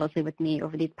working so closely with me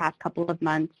over these past couple of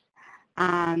months.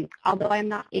 Although I'm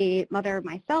not a mother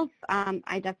myself,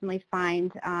 I definitely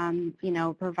find,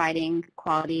 providing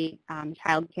quality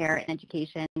child care and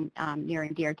education near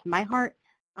and dear to my heart.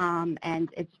 And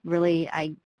it's really,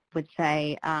 I would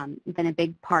say, been a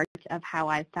big part of how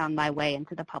I've found my way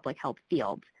into the public health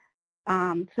field.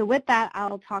 So with that,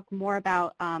 I'll talk more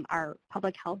about our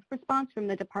public health response from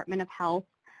the Department of Health,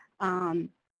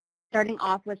 starting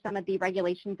off with some of the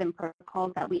regulations and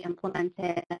protocols that we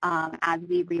implemented as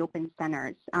we reopened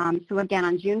centers. So again,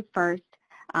 on June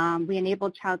 1st, we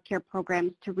enabled child care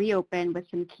programs to reopen with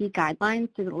some key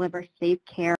guidelines to deliver safe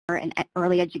care and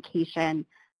early education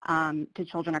to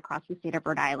children across the state of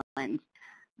Rhode Island.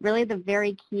 Really, the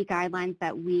very key guidelines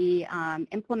that we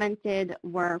implemented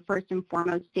were first and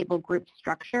foremost stable group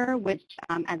structure, which,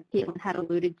 as Caitlin had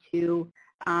alluded to,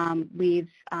 we've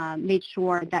made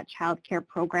sure that child care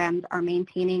programs are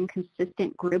maintaining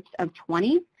consistent groups of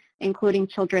 20, including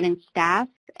children and staff,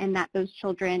 and that those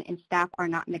children and staff are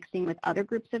not mixing with other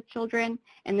groups of children.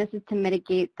 And this is to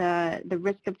mitigate the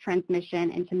risk of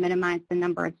transmission and to minimize the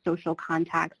number of social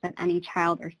contacts that any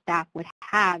child or staff would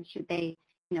have should they,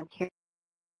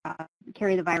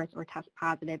 carry the virus or test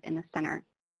positive in the center.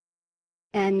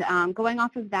 And going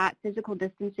off of that, physical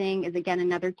distancing is, again,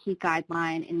 another key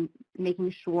guideline in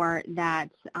making sure that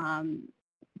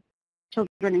children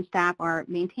and staff are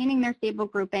maintaining their stable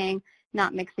grouping,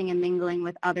 not mixing and mingling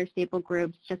with other stable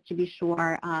groups, just to be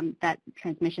sure that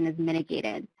transmission is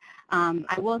mitigated.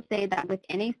 I will say that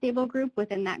within a stable group,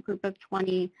 within that group of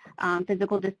 20,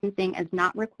 physical distancing is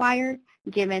not required,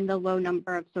 given the low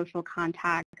number of social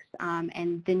contacts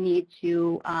and the need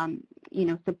to,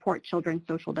 support children's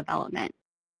social development.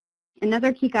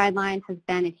 Another key guideline has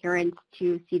been adherence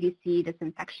to CDC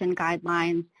disinfection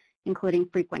guidelines, including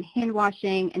frequent hand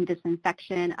washing and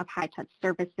disinfection of high-touch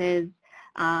surfaces.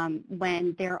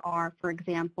 When there are, for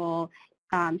example,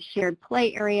 shared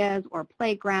play areas or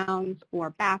playgrounds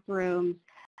or bathrooms,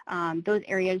 those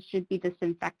areas should be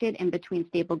disinfected in between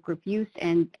stable group use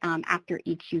and after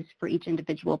each use for each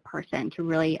individual person to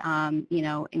really,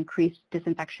 increase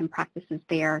disinfection practices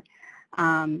there.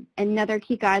 Another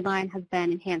key guideline has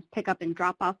been enhanced pickup and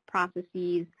drop-off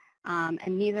processes,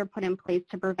 and these are put in place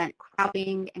to prevent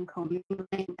crowding and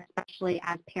commingling, especially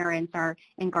as parents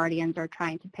and guardians are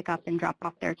trying to pick up and drop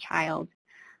off their child.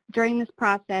 During this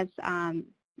process,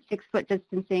 6-foot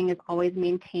distancing is always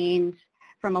maintained.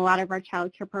 From a lot of our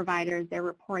child care providers, they're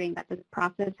reporting that this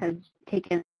process has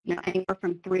taken anywhere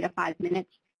from 3 to 5 minutes,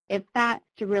 if that,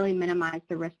 to really minimize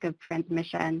the risk of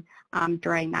transmission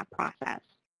during that process.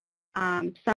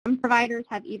 Some providers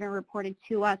have even reported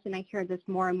to us, and I hear this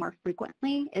more and more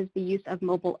frequently, is the use of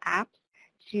mobile apps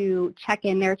to check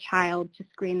in their child, to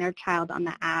screen their child on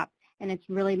the app, and it's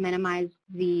really minimized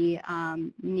the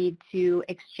need to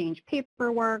exchange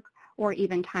paperwork or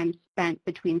even time spent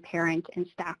between parent and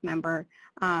staff member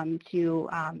to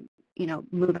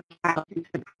move a child into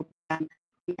the program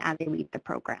as they leave the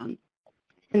program.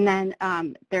 And then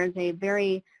there's a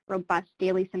very robust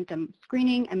daily symptom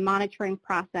screening and monitoring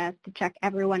process to check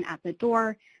everyone at the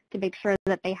door to make sure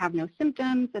that they have no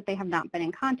symptoms, that they have not been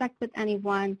in contact with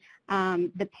anyone.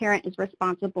 The parent is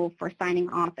responsible for signing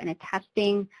off and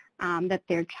attesting that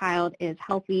their child is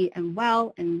healthy and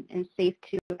well and safe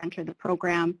to enter the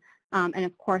program. And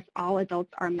of course, all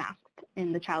adults are masked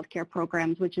in the child care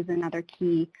programs, which is another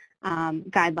key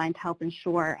guideline to help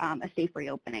ensure a safe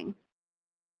reopening.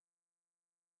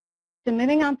 So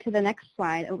moving on to the next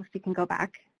slide, if we can go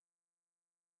back.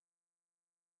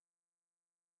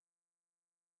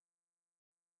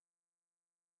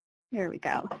 There we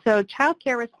go. So child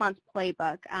care response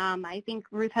playbook. I think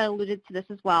Ruth had alluded to this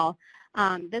as well.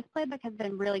 This playbook has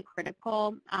been really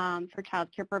critical for child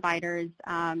care providers.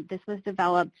 This was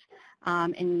developed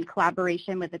in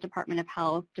collaboration with the Department of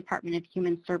Health, Department of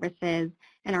Human Services,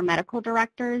 and our medical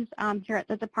directors here at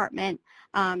the department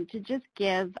to just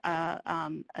give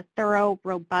a thorough,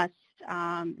 robust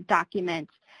document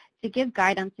to give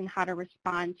guidance on how to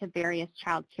respond to various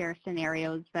child care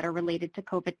scenarios that are related to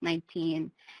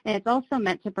COVID-19. And it's also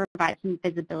meant to provide some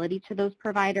visibility to those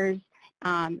providers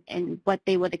and what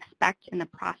they would expect in the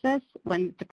process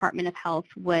when the Department of Health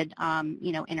would,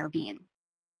 intervene.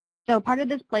 So part of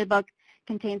this playbook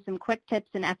contains some quick tips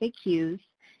and FAQs.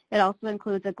 It also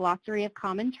includes a glossary of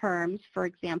common terms, for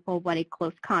example, what a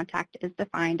close contact is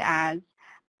defined as.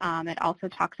 It also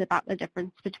talks about the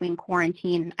difference between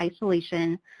quarantine and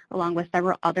isolation, along with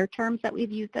several other terms that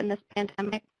we've used in this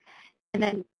pandemic. And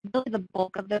then really the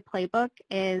bulk of the playbook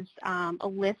is a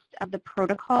list of the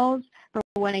protocols for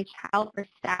when a child or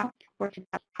staff were to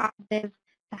test positive,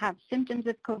 to have symptoms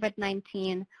of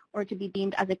COVID-19, or to be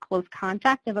deemed as a close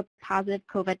contact of a positive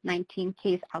COVID-19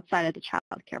 case outside of the child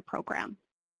care program.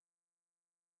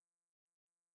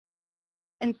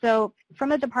 And so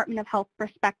from a Department of Health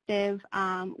perspective,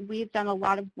 we've done a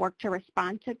lot of work to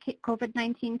respond to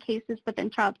COVID-19 cases within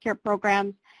child care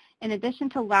programs. In addition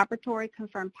to laboratory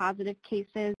confirmed positive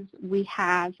cases, we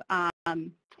have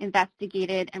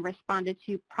investigated and responded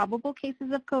to probable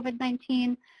cases of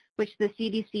COVID-19, which the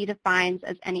CDC defines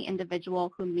as any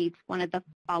individual who meets one of the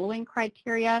following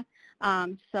criteria.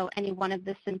 So any one of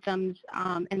the symptoms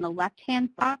in the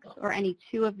left-hand box or any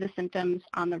two of the symptoms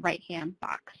on the right-hand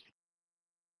box.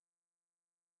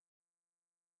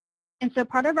 And so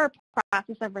part of our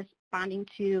process of responding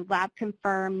to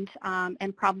lab-confirmed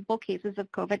and probable cases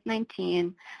of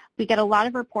COVID-19, we get a lot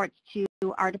of reports to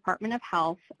our Department of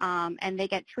Health, and they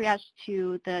get triaged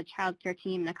to the child care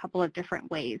team in a couple of different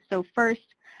ways. So first,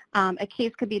 a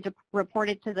case could be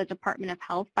reported to the Department of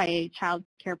Health by a child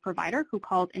care provider who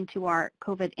called into our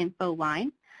COVID info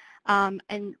line.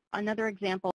 And another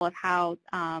example of how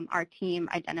our team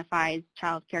identifies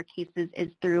child care cases is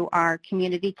through our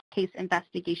community case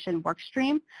investigation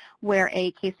workstream, where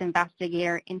a case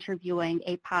investigator interviewing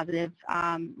a positive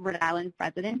Rhode Island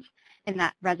resident, and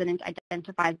that resident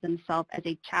identifies themselves as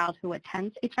a child who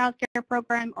attends a child care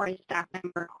program or a staff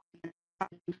member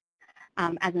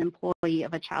as an employee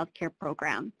of a child care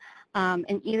program.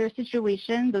 In either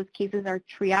situation, those cases are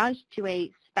triaged to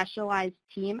a specialized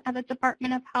team at the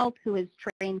Department of Health who is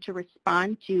trained to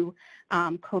respond to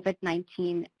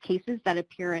COVID-19 cases that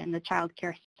appear in the child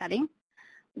care setting.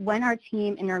 When our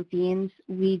team intervenes,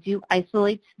 we do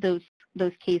isolate those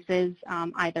cases,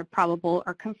 either probable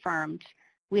or confirmed.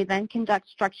 We then conduct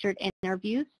structured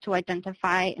interviews to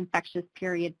identify infectious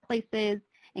period places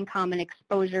and common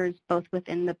exposures both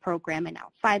within the program and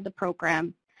outside the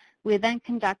program. We then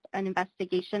conduct an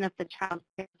investigation of the child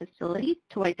care facility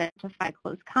to identify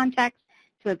close contacts,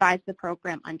 to advise the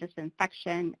program on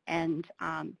disinfection, and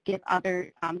give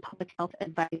other public health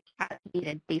advice as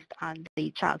needed based on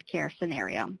the child care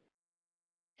scenario.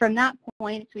 From that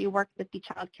point, we work with the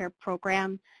child care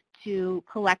program to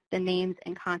collect the names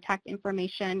and contact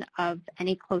information of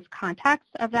any close contacts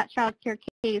of that child care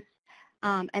case,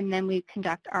 and then we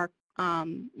conduct our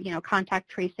contact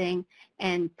tracing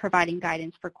and providing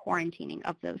guidance for quarantining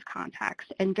of those contacts.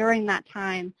 And during that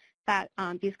time that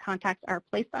these contacts are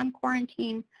placed on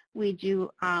quarantine, we do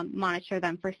monitor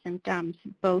them for symptoms,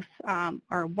 both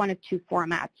or one of two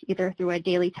formats, either through a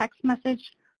daily text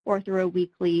message or through a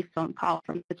weekly phone call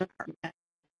from the department.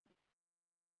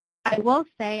 I will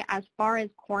say, as far as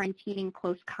quarantining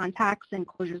close contacts and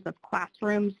closures of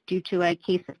classrooms due to a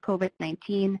case of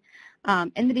COVID-19,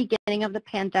 in the beginning of the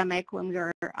pandemic, when we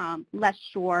were less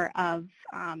sure of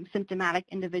symptomatic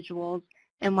individuals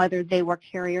and whether they were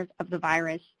carriers of the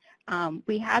virus,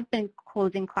 we have been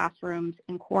closing classrooms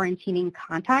and quarantining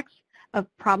contacts of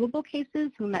probable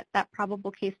cases who met that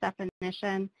probable case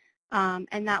definition.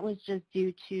 And that was just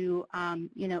due to,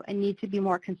 you know, a need to be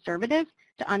more conservative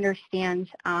to understand,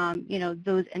 you know,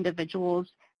 those individuals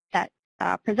that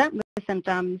present with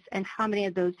symptoms and how many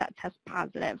of those that test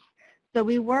positive. So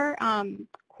we were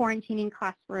quarantining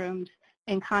classrooms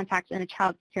and contacts in a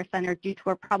child care center due to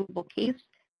a probable case,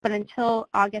 but until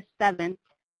August 7th,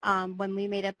 when we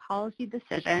made a policy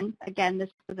decision, again, this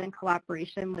was in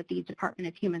collaboration with the Department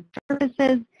of Human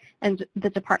Services and the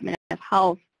Department of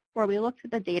Health, where we looked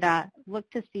at the data,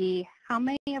 looked to see how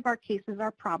many of our cases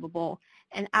are probable,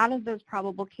 and out of those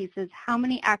probable cases, how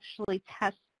many actually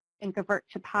test and convert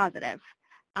to positive.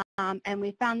 And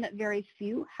we found that very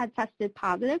few had tested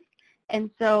positive. And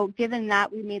so given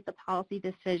that, we made the policy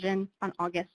decision on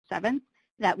August 7th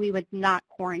that we would not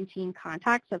quarantine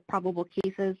contacts of probable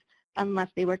cases unless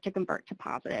they were to convert to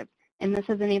positive. And this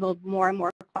has enabled more and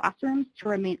more classrooms to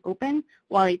remain open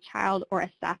while a child or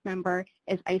a staff member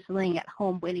is isolating at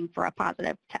home waiting for a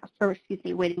positive test, or excuse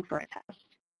me, waiting for a test.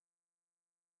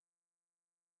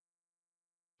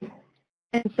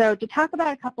 And so to talk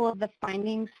about a couple of the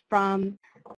findings from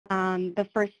the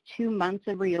first 2 months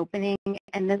of reopening,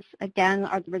 and this again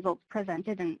are the results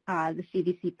presented in the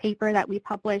CDC paper that we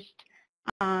published.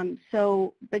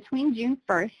 So between June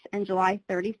 1st and July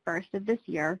 31st of this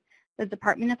year, the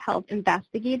Department of Health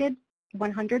investigated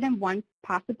 101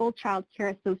 possible child care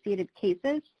associated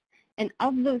cases, and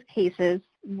of those cases,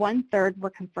 1/3 were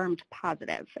confirmed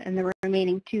positive, and the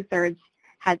remaining 2/3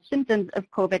 had symptoms of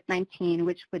COVID-19,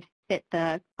 which would fit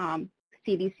the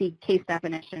CDC case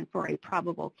definition for a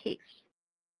probable case.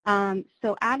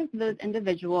 So out of those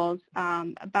individuals,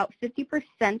 about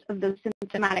 50% of those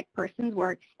symptomatic persons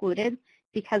were excluded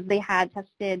because they had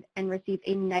tested and received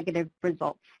a negative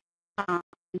result.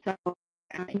 So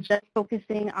just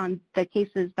focusing on the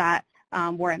cases that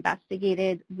were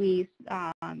investigated, we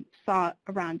saw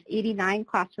around 89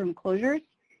 classroom closures,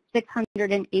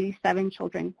 687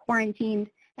 children quarantined,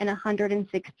 and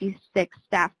 166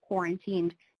 staff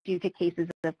quarantined due to cases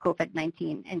of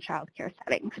COVID-19 in child care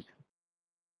settings.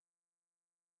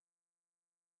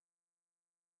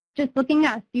 Just looking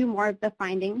at a few more of the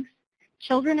findings,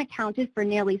 children accounted for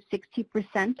nearly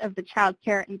 60% of the child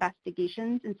care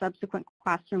investigations and subsequent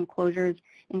classroom closures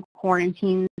and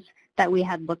quarantines that we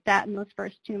had looked at in those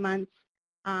first 2 months.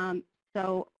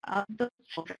 So of those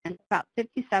children, about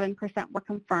 57% were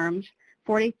confirmed,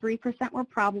 43% were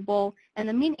probable, and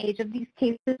the mean age of these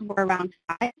cases were around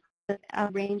 5, with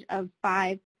a range of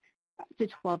 5 to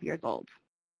 12 years old.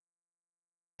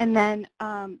 And then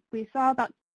we saw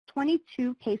about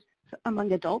 22 cases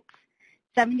among adults.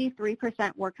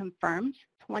 73% were confirmed,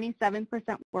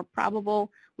 27% were probable,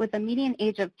 with a median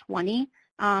age of 20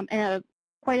 and a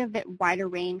quite a bit wider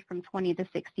range from 20 to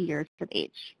 60 years of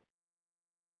age.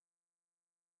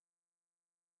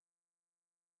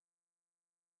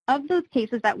 Of those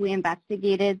cases that we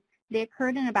investigated, they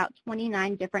occurred in about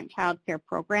 29 different child care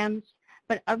programs,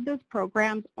 but of those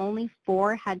programs, only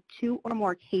 4 had 2 or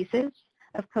more cases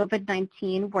of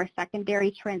COVID-19 where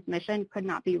secondary transmission could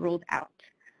not be ruled out.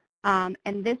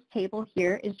 And this table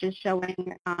here is just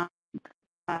showing a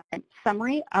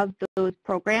summary of those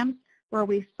programs where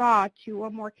we saw 2 or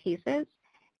more cases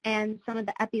and some of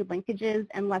the epi-linkages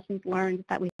and lessons learned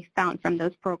that we found from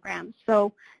those programs.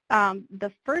 So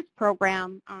the first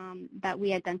program that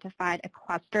we identified, a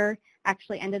cluster,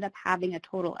 actually ended up having a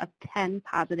total of 10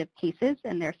 positive cases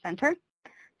in their center.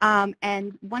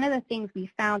 And one of the things we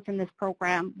found from this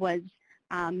program was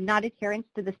not adherence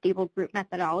to the stable group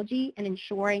methodology and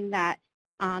ensuring that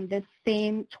this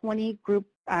same 20 group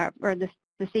or the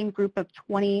same group of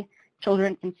 20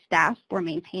 children and staff were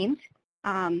maintained.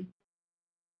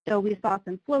 So we saw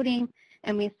some floating,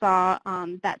 and we saw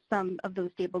that some of those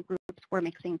stable groups were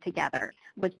mixing together,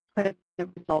 which put the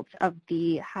results of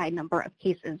the high number of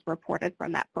cases reported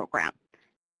from that program.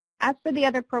 As for the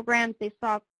other programs, they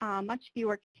saw much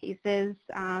fewer cases,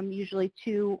 usually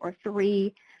 2 or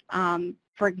 3.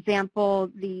 For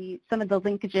example, some of the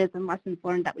linkages and lessons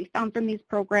learned that we found from these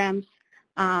programs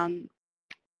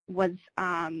was,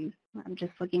 I'm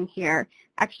just looking here,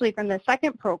 actually from the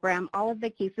second program, all of the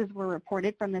cases were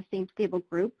reported from the same stable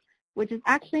group, which is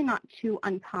actually not too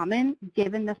uncommon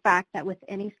given the fact that with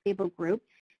any stable group,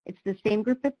 it's the same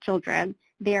group of children.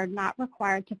 They are not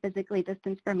required to physically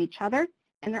distance from each other,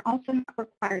 and they're also not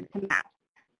required to mask.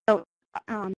 So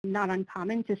not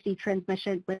uncommon to see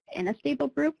transmission within a stable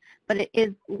group, but it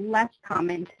is less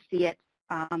common to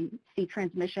see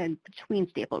transmission between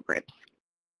stable groups.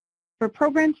 For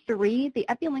program 3, the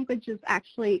epi-linkage is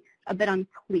actually a bit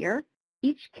unclear.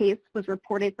 Each case was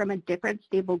reported from a different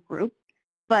stable group,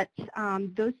 but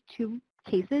those 2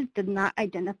 cases did not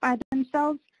identify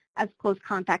themselves as close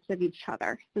contacts of each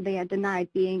other. So they had denied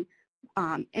being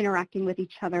interacting with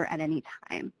each other at any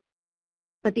time.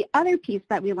 But the other piece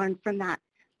that we learned from that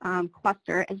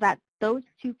cluster is that those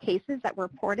 2 cases that were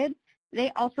reported,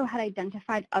 they also had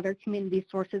identified other community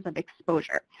sources of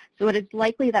exposure. So it is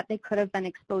likely that they could have been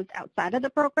exposed outside of the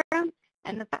program,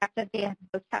 and the fact that they had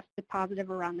both tested positive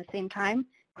around the same time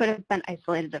could have been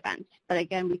isolated events. But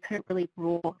again, we couldn't really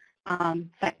rule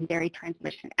secondary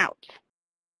transmission out.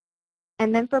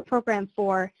 And then for Program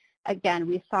 4, again,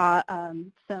 we saw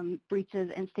some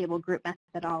breaches in stable group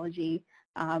methodology,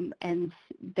 and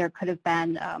there could have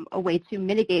been a way to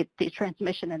mitigate the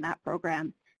transmission in that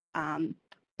program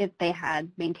if they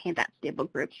had maintained that stable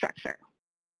group structure.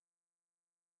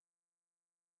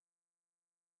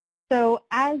 So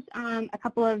as a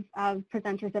couple of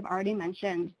presenters have already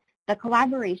mentioned, the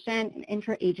collaboration and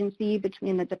interagency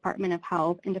between the Department of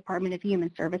Health and Department of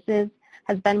Human Services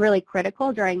has been really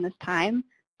critical during this time.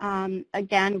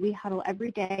 Again, we huddle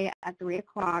every day at 3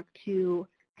 o'clock to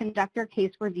conduct our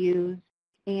case reviews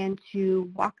and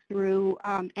to walk through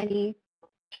any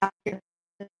challenges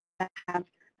that have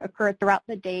occurred throughout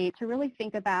the day to really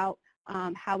think about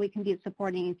how we can be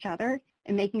supporting each other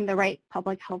and making the right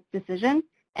public health decision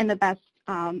and the best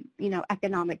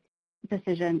economic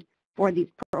decision for these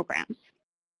programs.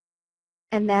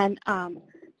 And then,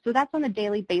 so that's on a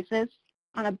daily basis.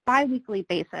 On a biweekly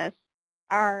basis,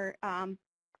 our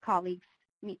colleagues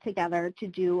meet together to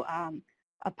do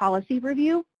a policy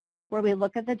review where we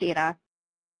look at the data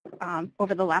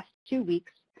over the last 2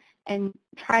 weeks and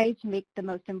try to make the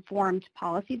most informed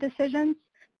policy decisions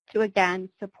to, again,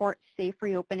 support safe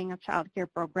reopening of child care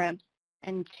programs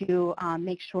and to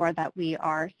make sure that we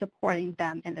are supporting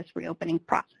them in this reopening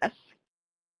process.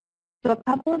 So a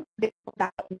couple of things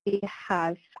that we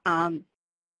have done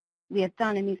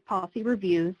in these policy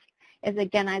reviews is,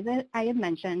 again, as I had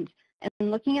mentioned,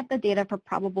 in looking at the data for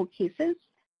probable cases,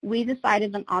 we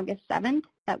decided on August 7th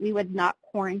that we would not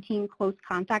quarantine close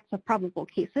contacts of probable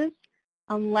cases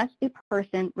unless a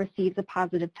person receives a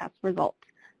positive test result.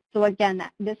 So again,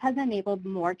 this has enabled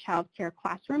more child care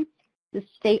classrooms to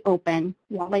stay open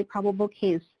while a probable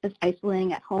case is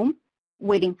isolating at home,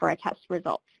 waiting for a test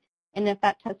result. And if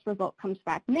that test result comes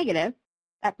back negative,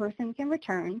 that person can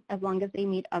return as long as they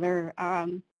meet other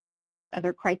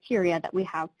criteria that we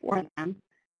have for them.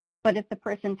 But if the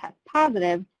person tests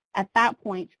positive, at that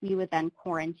point, we would then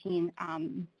quarantine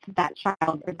that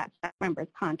child or that staff member's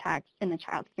contacts in the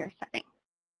child care setting.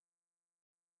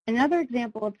 Another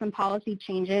example of some policy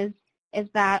changes is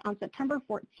that on September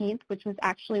 14th, which was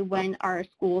actually when our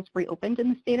schools reopened in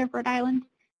the state of Rhode Island,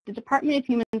 the Department of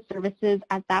Human Services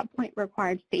at that point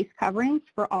required face coverings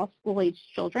for all school-aged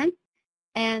children.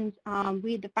 And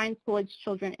we defined school-aged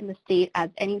children in the state as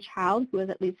any child who is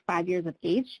at least 5 years of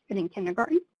age and in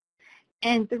kindergarten.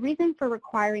 And the reason for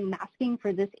requiring masking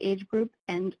for this age group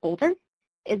and older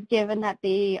is given that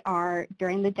they are,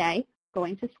 during the day,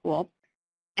 going to school,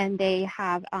 and they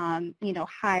have,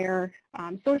 higher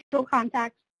social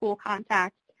contacts, school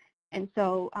contacts, and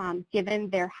so given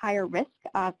their higher risk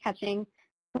of catching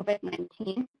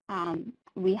COVID-19,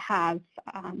 we have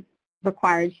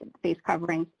required face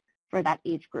coverings for that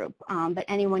age group. But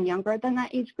anyone younger than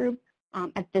that age group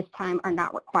at this time are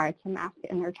not required to mask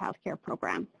in their child care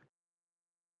program.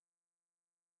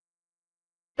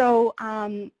 So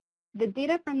the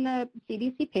data from the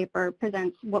CDC paper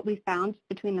presents what we found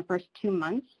between the first 2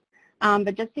 months.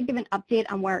 But just to give an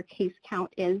update on where our case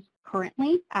count is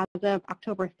currently, as of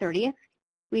October 30th,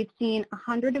 we've seen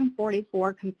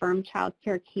 144 confirmed child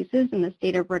care cases in the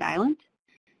state of Rhode Island.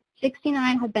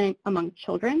 69 have been among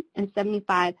children and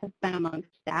 75 have been among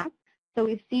staff. So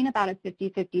we've seen about a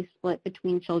 50-50 split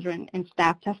between children and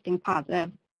staff testing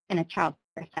positive in a child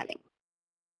care setting.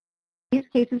 These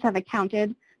cases have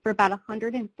accounted for about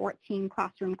 114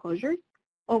 classroom closures,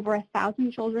 over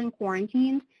 1,000 children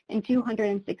quarantined, and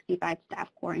 265 staff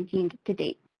quarantined to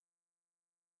date.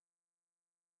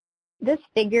 This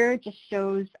figure just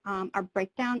shows our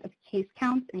breakdown of case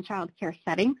counts in child care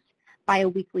settings by a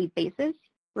weekly basis,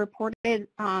 reported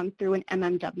through an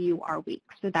MMWR week.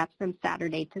 So that's from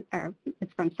Sunday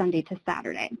to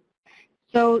Saturday.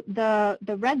 So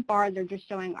the red bars are just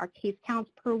showing our case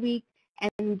counts per week,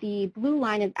 and the blue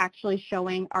line is actually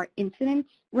showing our incidence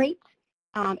rate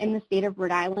in the state of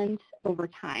Rhode Island over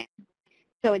time.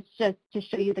 So it's just to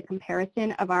show you the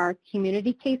comparison of our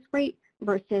community case rate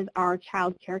versus our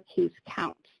child care case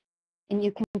count. And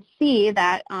you can see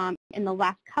that in the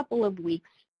last couple of weeks,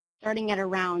 starting at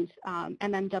around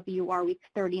MMWR week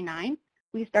 39,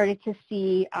 we started to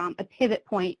see a pivot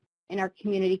point in our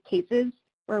community cases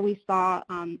where we saw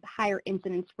higher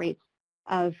incidence rates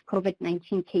of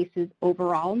COVID-19 cases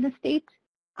overall in the state.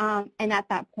 And at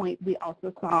that point, we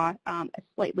also saw a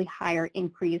slightly higher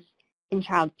increase in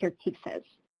child care cases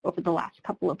over the last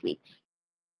couple of weeks.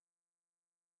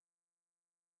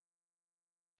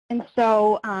 And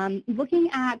so looking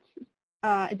at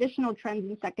additional trends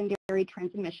in secondary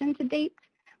transmission to date,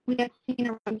 we have seen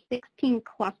around 16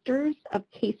 clusters of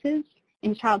cases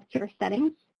in child care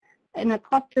settings. In a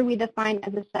cluster, we define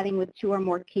as a setting with 2 or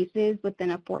more cases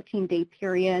within a 14-day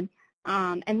period.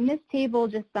 And this table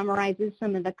just summarizes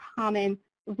some of the common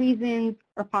reasons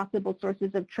or possible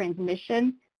sources of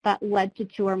transmission that led to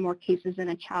 2 or more cases in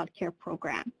a child care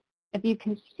program. If you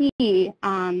can see,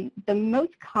 the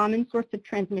most common source of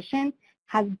transmission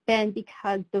has been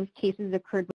because those cases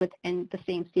occurred within the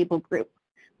same stable group,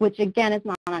 which again is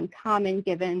not uncommon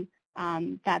given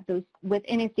that those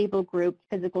within a stable group,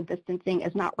 physical distancing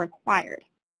is not required.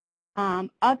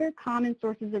 Other common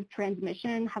sources of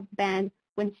transmission have been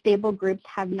when stable groups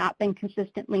have not been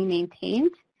consistently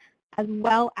maintained, as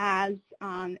well as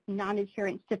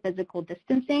non-adherence to physical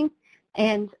distancing.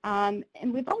 And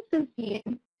we've also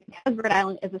seen, because Rhode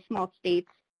Island is a small state,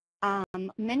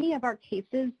 many of our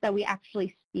cases that we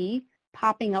actually see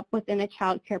popping up within a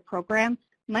child care program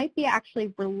might be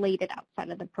actually related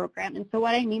outside of the program. And so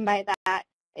what I mean by that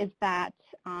is that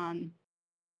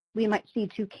we might see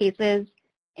 2 cases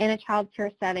in a child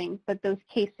care setting, but those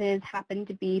cases happen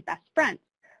to be best friends,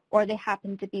 or they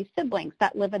happen to be siblings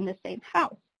that live in the same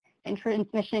house. And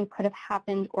transmission could have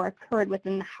happened or occurred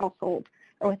within the household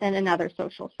or within another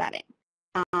social setting.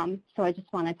 So I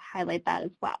just wanted to highlight that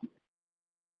as well.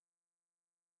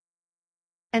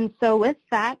 And so with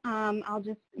that, I'll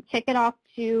just kick it off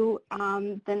to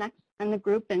the next in the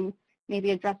group and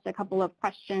maybe address a couple of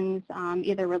questions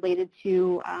either related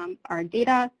to our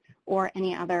data or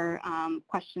any other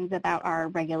questions about our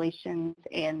regulations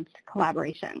and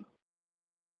collaboration.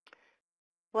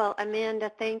 Well,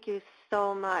 Amanda, thank you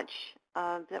so much.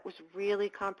 That was really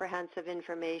comprehensive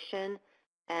information,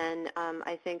 and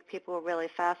I think people were really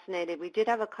fascinated. We did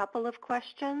have a couple of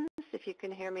questions, if you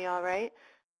can hear me all right.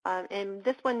 And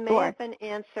this one may have been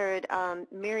answered.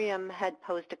 Miriam had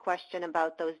posed a question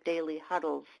about those daily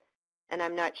huddles, and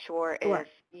I'm not sure if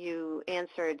you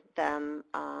answered them.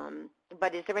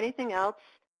 But is there anything else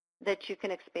that you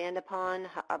can expand upon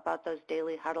about those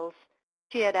daily huddles?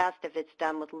 She had asked if it's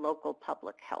done with local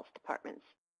public health departments.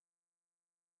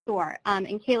 Sure. And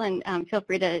Caitlin, feel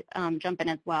free to jump in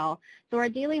as well. So our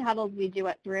daily huddles we do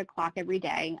at 3 o'clock every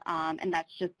day, and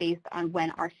that's just based on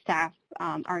when our staff,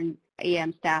 our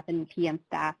AM staff and PM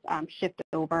staff shift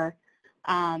over.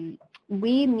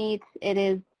 We meet, it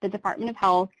is the Department of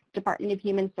Health, Department of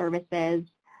Human Services.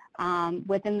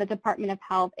 Within the Department of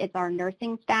Health, it's our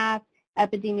nursing staff,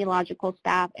 epidemiological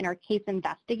staff, and our case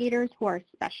investigators who are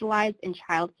specialized in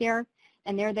child care,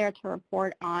 and they're there to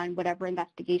report on whatever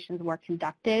investigations were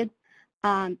conducted.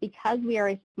 Because we are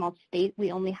a small state,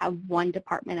 we only have 1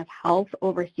 Department of Health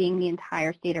overseeing the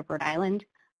entire state of Rhode Island.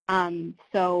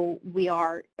 So we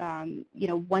are,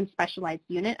 one specialized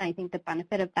unit. And I think the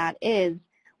benefit of that is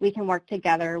we can work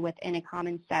together within a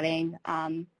common setting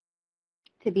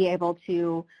to be able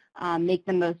to make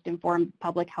the most informed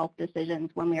public health decisions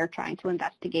when we are trying to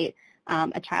investigate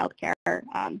a child care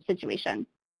situation.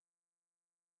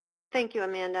 Thank you,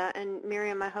 Amanda. And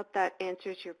Miriam, I hope that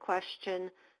answers your question.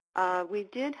 We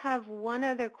did have one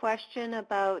other question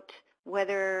about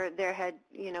whether there had,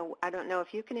 I don't know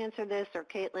if you can answer this or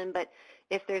Caitlin, but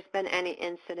if there's been any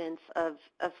incidents of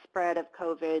spread of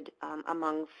COVID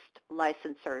amongst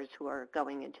licensors who are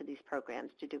going into these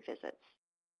programs to do visits.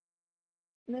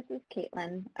 This is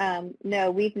Caitlin. No,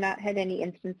 we've not had any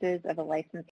instances of a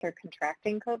licensor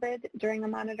contracting COVID during a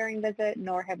monitoring visit,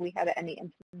 nor have we had any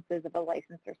instances of a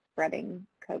licensor spreading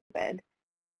COVID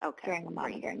during a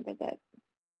monitoring visit.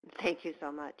 Thank you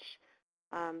so much.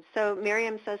 So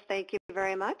Miriam says thank you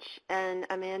very much, and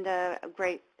Amanda,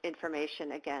 great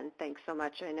information again. Thanks so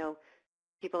much. I know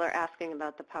people are asking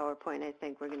about the PowerPoint. I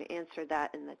think we're going to answer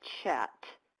that in the chat.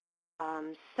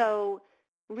 So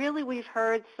really, we've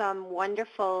heard some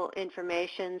wonderful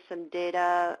information, some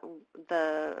data,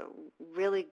 the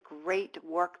really great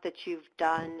work that you've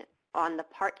done on the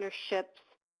partnerships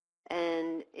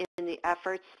and in the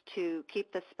efforts to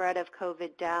keep the spread of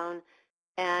COVID down.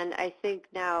 And I think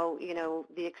now,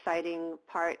 the exciting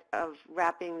part of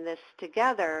wrapping this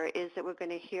together is that we're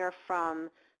going to hear from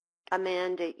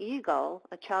Amanda Eagle,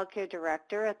 a child care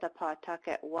director at the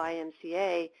Pawtucket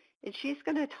YMCA, and she's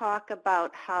going to talk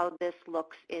about how this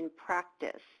looks in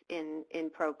practice in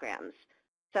programs.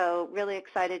 So really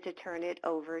excited to turn it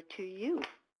over to you.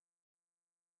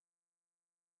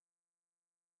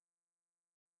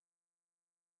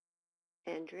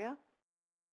 Andrea?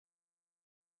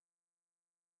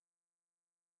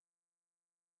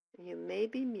 You may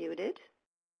be muted.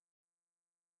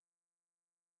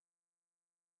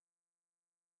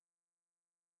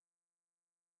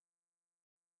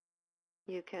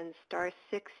 You can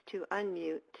 *6 to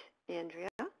unmute, Andrea.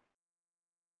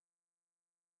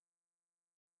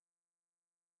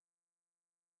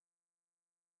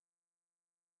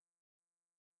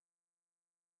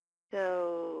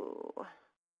 So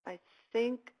I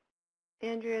think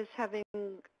Andrea is having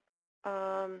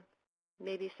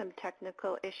maybe some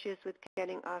technical issues with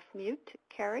getting off mute.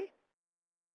 Carrie?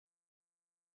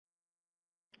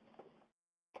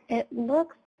 It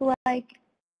looks like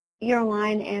your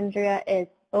line, Andrea, is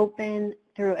open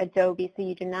through Adobe, so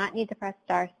you do not need to press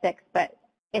 *6, but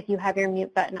if you have your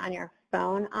mute button on your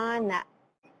phone on, that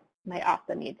might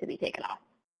also need to be taken off.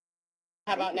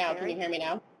 How about now? Can you hear me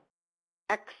now?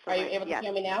 Excellent. Are you able to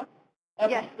hear me now?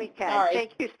 Okay. Yes, we can. Sorry.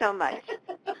 Thank you so much.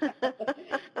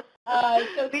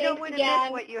 So we don't want to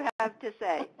miss what you have to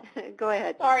say. Go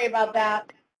ahead. Sorry about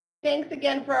that. Thanks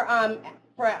again for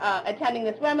attending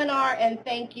this webinar, and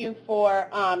thank you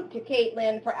to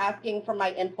Caitlin for asking for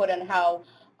my input on how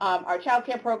our child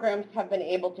care programs have been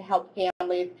able to help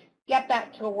families get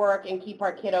back to work and keep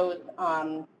our kiddos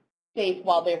safe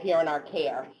while they're here in our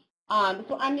care.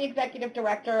 So I'm the executive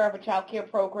director of a child care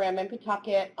program in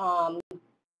Pawtucket.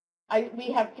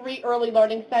 We have 3 early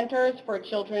learning centers for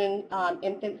children,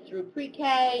 infants through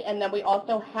pre-K, and then we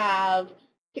also have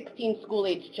 16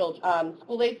 school-age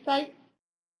sites.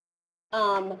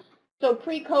 So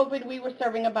pre-COVID, we were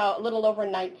serving about a little over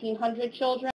 1,900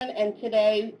 children, and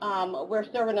today we're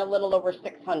serving a little over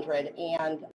 600.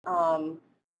 And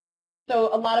so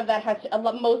a lot of that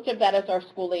most of that is our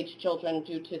school-age children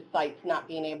due to sites not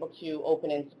being able to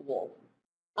open in schools.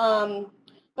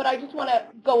 But I just want to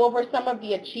go over some of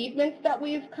the achievements that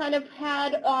we've kind of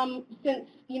had since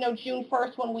June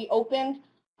 1st when we opened.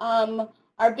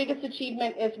 Our biggest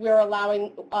achievement is we're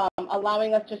allowing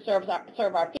us to serve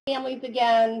our families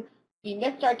again. We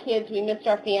missed our kids, we missed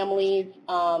our families,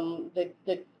 and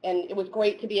it was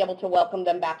great to be able to welcome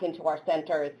them back into our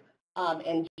centers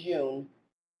in June.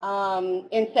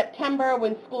 In September,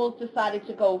 when schools decided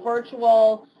to go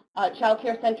virtual, child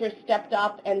care centers stepped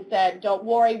up and said, don't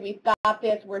worry, we've got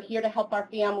this, we're here to help our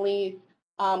families,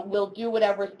 we'll do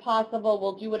whatever is possible,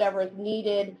 we'll do whatever is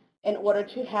needed in order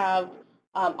to have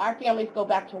our families go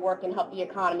back to work and help the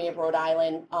economy of Rhode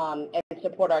Island and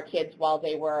support our kids while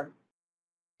they were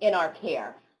in our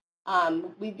care.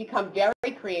 We've become very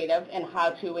creative in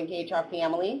how to engage our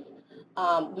families.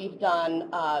 We've done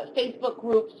Facebook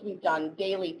groups, we've done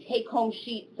daily take-home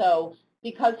sheets, so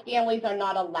because families are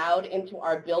not allowed into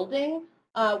our building,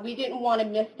 we didn't want to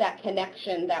miss that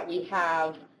connection that we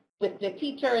have with the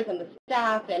teachers and the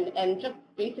staff and just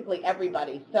basically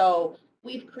everybody. So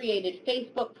we've created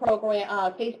Facebook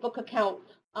accounts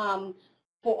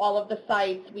for all of the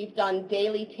sites. We've done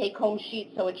daily take-home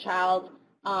sheets, so a child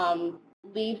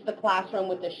leaves the classroom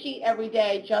with a sheet every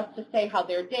day just to say how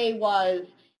their day was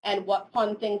and what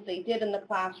fun things they did in the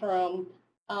classroom.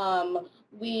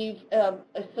 We've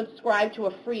subscribed to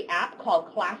a free app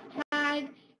called Class Tag,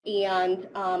 and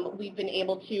we've been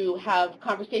able to have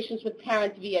conversations with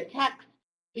parents via text.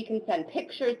 We can send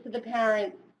pictures to the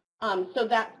parents. So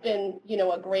that's been,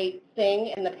 a great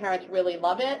thing, and the parents really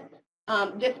love it.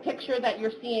 This picture that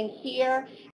you're seeing here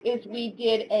is we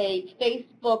did a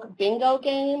Facebook bingo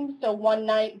game. So one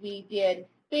night we did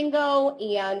bingo,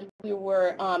 and we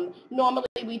were, normally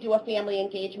we do a family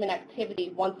engagement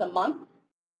activity once a month.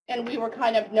 And we were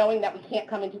kind of knowing that we can't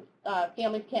come into,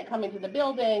 families can't come into the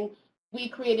building. We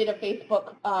created a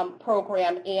Facebook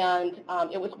program, and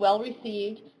it was well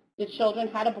received. The children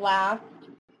had a blast.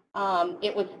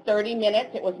 It was 30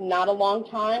 minutes. It was not a long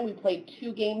time. We played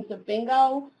 2 games of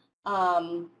bingo,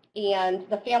 and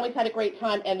the families had a great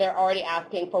time, and they're already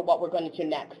asking for what we're going to do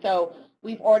next. So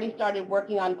we've already started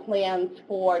working on plans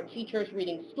for teachers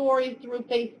reading stories through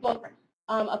Facebook,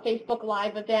 a Facebook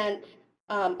Live event.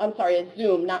 A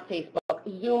Zoom, not Facebook,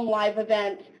 Zoom live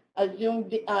event, a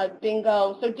Zoom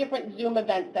bingo, so different Zoom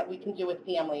events that we can do with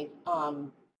families.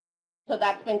 So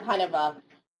that's been kind of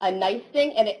a nice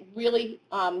thing, and it really,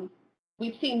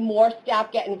 we've seen more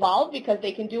staff get involved because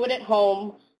they can do it at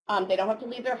home. They don't have to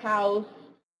leave their house.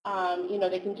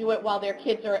 They can do it while their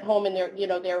kids are at home and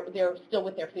they're still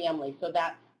with their family. So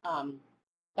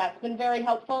that's been very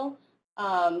helpful.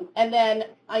 And then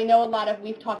I know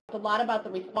we've talked a lot about the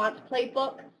response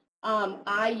playbook.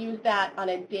 I use that on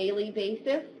a daily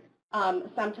basis,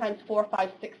 sometimes 4,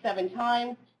 5, 6, 7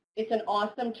 times. It's an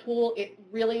awesome tool. It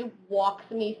really walks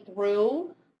me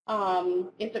through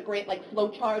It's a great like flow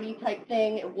charty type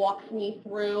thing. It walks me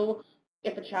through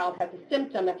if a child has a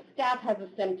symptom, if staff has a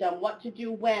symptom, what to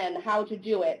do when, how to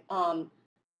do it.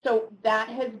 So that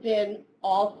has been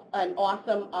an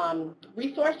awesome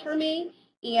resource for me,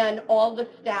 and all the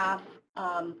staff,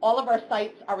 all of our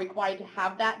sites are required to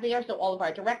have that there, so all of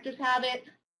our directors have it.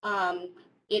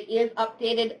 It is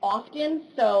updated often,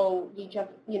 so we just,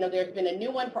 there's been a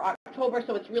new one for October,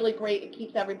 so it's really great. It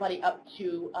keeps everybody up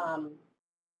to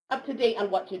date on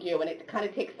what to do, and it kind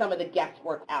of takes some of the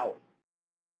guesswork out.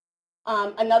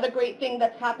 Another great thing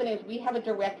that's happened is we have a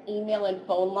direct email and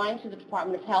phone line to the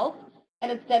Department of Health,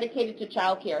 and it's dedicated to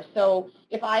child care. So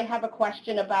if I have a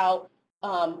question about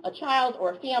a child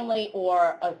or a family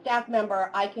or a staff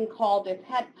member, I can call this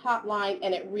hotline,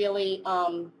 and it really,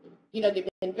 they've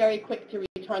been very quick to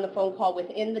return the phone call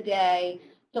within the day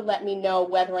to let me know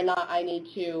whether or not I need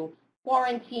to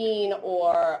quarantine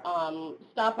or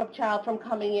stop a child from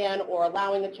coming in or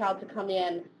allowing a child to come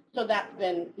in. So that's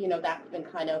been,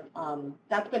 kind of,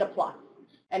 that's been a plus,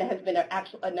 and it has been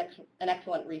an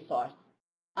excellent resource.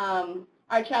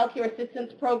 Our child care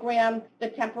assistance program, the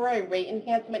temporary rate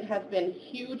enhancement has been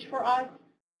huge for us.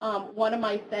 One of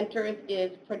my centers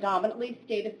is predominantly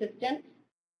state assistance,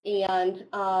 and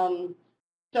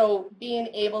so being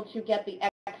able to get the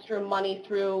extra money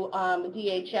through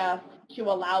DHS to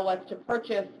allow us to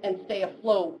purchase and stay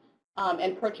afloat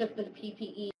and purchase the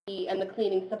PPE and the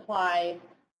cleaning supplies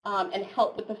and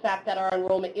help with the fact that our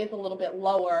enrollment is a little bit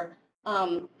lower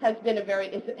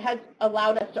has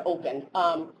allowed us to open.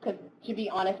 Because to be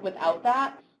honest, without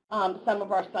that, some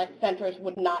of our centers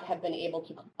would not have been able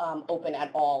to open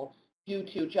at all due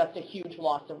to just a huge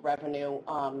loss of revenue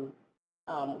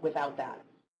without that.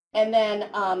 And then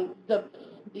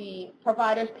the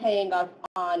providers paying us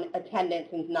on attendance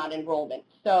and not enrollment.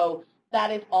 So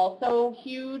that is also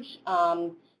huge.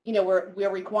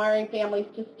 We're requiring families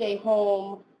to stay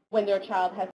home when their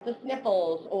child has the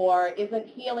sniffles or isn't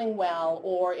healing well,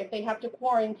 or if they have to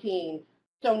quarantine.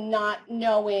 So not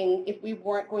knowing if we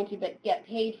weren't going to get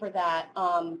paid for that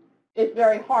is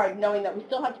very hard, knowing that we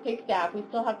still have to pay staff, we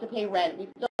still have to pay rent, we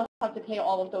still have to pay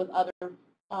all of those other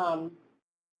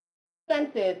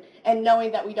expenses, and knowing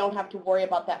that we don't have to worry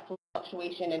about that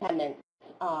fluctuation in attendance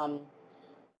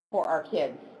for our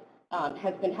kids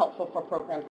has been helpful for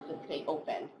programs to stay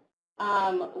open.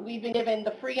 We've been given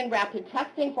the free and rapid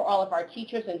testing for all of our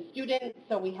teachers and students,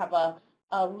 so we have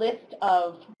a list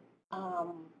of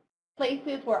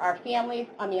places where our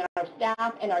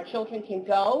staff and our children can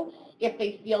go if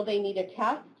they feel they need a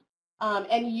test.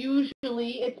 And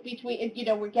usually it's between,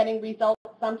 we're getting results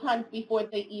sometimes before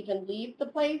they even leave the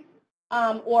place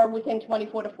or within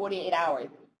 24 to 48 hours.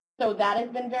 So that has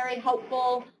been very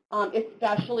helpful,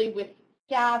 especially with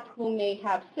staff who may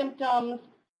have symptoms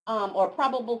or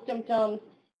probable symptoms,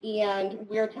 and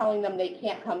we're telling them they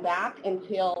can't come back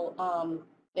until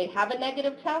they have a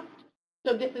negative test.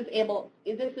 So this has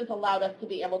allowed us to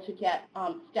be able to get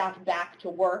staff back to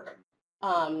work,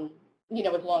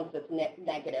 as long as it's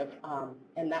negative,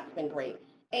 and that's been great.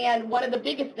 And one of the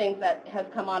biggest things that has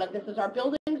come out of this is our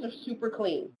buildings are super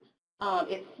clean.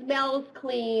 It smells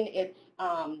clean, it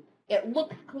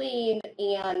looks clean,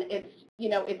 and it's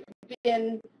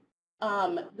been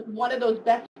one of those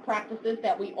best practices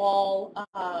that we all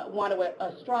want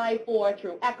to strive for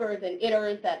through ECHRs and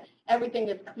ITRs, that everything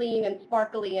is clean and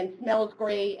sparkly and smells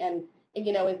great and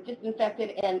is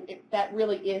disinfected, and that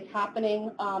really is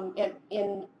happening on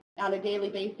a daily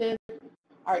basis.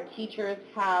 Our teachers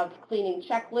have cleaning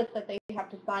checklists that they have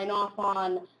to sign off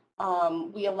on.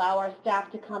 We allow our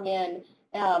staff to come in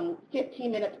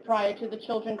 15 minutes prior to the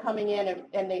children coming in,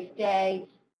 and they stay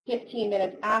 15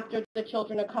 minutes after the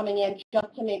children are coming in,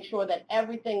 just to make sure that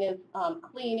everything is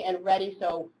clean and ready,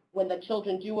 so when the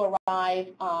children do arrive,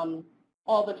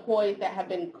 all the toys that have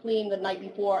been cleaned the night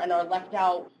before and are left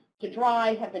out to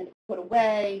dry have been put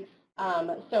away.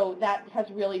 So that has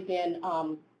really been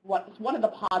one of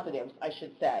the positives, I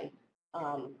should say,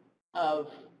 of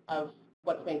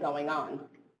what's been going on.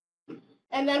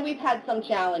 And then we've had some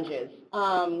challenges.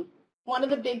 One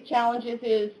of the big challenges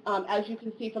is, as you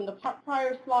can see from the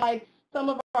prior slide, some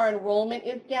of our enrollment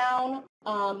is down.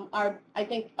 I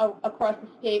think across the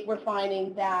state we're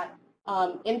finding that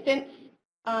infants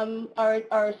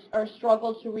are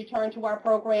struggle to return to our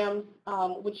programs,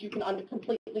 which you can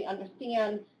completely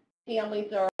understand.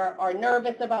 Families are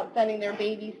nervous about sending their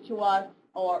babies to us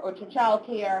or to child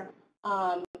care.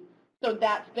 So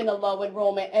that's been a low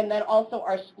enrollment. And then also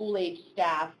our school-age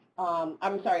staff,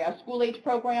 our school-age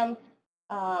programs.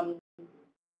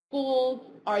 Schools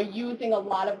are using a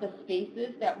lot of the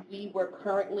spaces that we were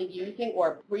currently using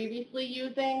or previously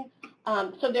using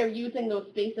So they're using those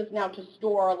spaces now to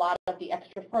store a lot of the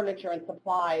extra furniture and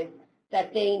supplies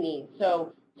that they need.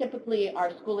 So typically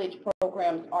our school-age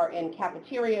programs are in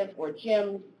cafeterias or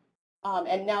gyms,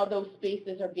 and now those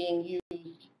spaces are being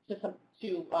used to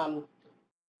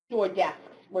store desks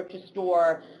or to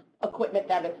store equipment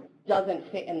that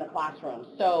doesn't fit in the classroom.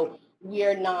 So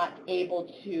we're not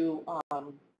able to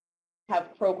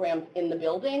have programs in the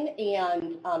building,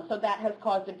 and so that has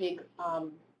caused a big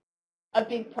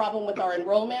problem with our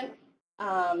enrollment.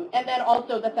 And then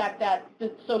also the fact that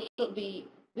the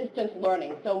distance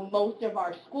learning. So most of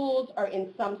our schools are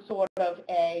in some sort of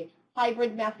a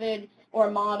hybrid method or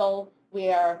model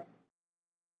where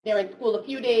they're in school a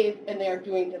few days and they're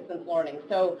doing distance learning.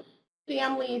 So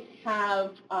families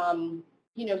have, some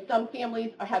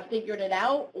families have figured it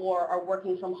out or are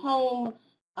working from home,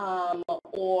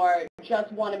 or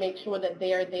just want to make sure that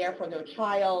they're there for their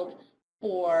child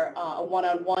for a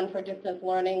one-on-one for distance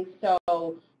learning.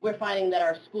 So we're finding that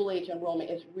our school-age enrollment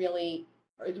is really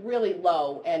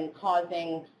low and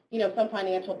causing, some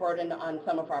financial burden on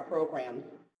some of our programs.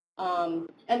 And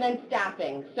then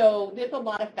staffing. So there's a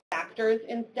lot of factors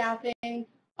in staffing.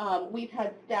 We've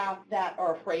had staff that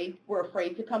were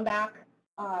afraid to come back.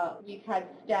 We've had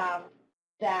staff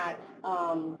that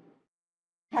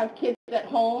have kids at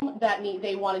home that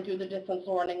they want to do the distance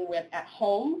learning with at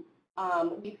home.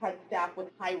 We've had staff with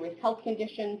high-risk health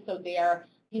conditions, so they're,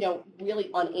 really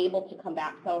unable to come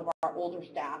back, some of our older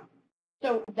staff.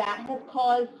 So that has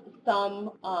caused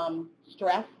some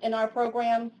stress in our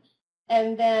programs.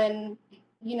 And then,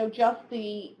 just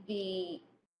the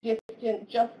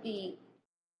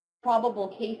probable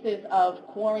cases of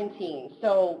quarantine.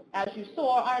 So as you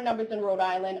saw, our numbers in Rhode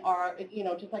Island are,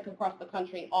 just like across the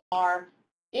country, are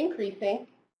increasing.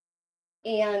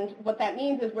 And what that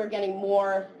means is we're getting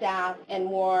more staff and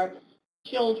more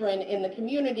children in the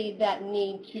community that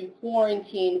need to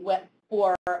quarantine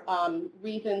for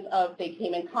reasons of they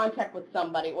came in contact with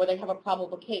somebody or they have a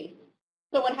probable case.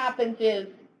 So what happens is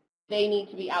they need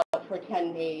to be out for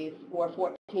 10 days or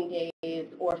 14 days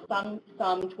or some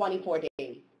 24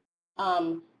 days.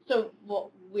 So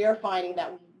we're finding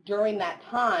that during that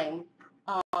time,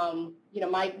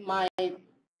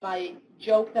 my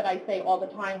joke that I say all the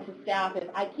time to staff is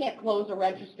I can't close a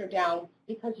register down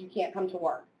because you can't come to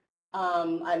work.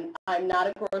 I'm not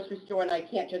a grocery store and I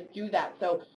can't just do that.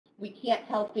 So we can't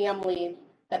tell families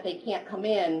that they can't come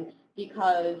in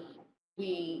because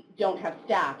we don't have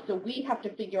staff. So we have to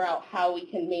figure out how we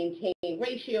can maintain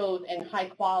ratios and high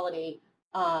quality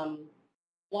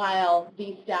while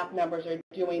these staff members are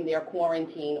doing their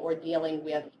quarantine or dealing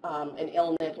with an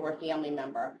illness or a family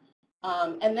member.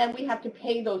 And then we have to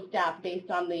pay those staff based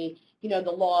on the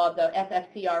law, the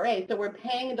FFCRA. So we're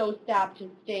paying those staff to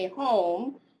stay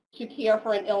home to care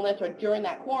for an illness or during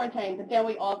that quarantine, but then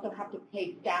we also have to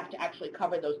pay staff to actually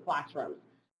cover those classrooms.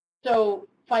 So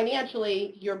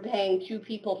financially, you're paying two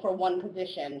people for one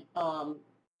position.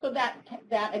 So that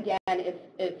again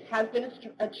has been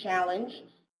a challenge,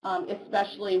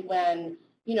 especially when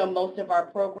most of our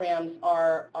programs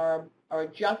are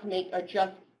just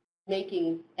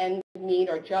making ends meet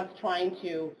or just trying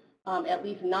to at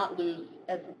least not lose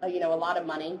a lot of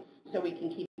money so we can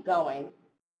keep going.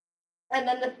 And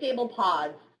then the stable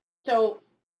pods. So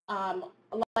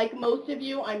like most of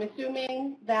you, I'm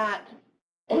assuming that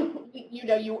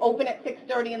you open at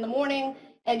 6:30 in the morning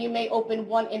and you may open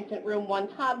one infant room, one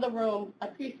toddler room, a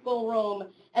preschool room,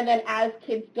 and then as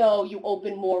kids go, you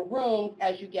open more rooms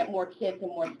as you get more kids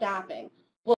and more staffing.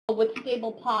 Well, with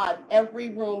stable pods,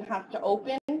 every room has to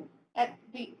open at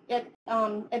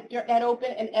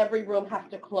open and every room has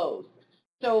to close.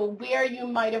 So where you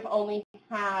might have only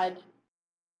had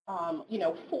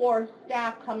 4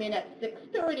 staff come in at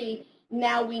 6:30,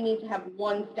 now we need to have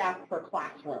 1 staff per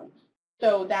classroom.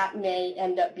 So that may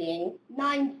end up being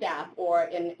 9 staff, or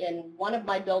in one of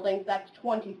my buildings, that's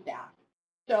 20 staff.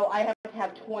 So I have to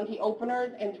have 20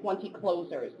 openers and 20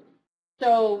 closers.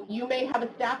 So you may have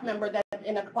a staff member that's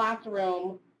in a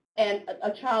classroom and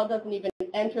a child doesn't even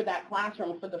enter that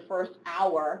classroom for the first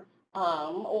hour,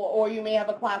 or you may have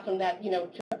a classroom that,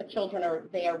 children are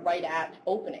there right at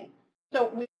opening.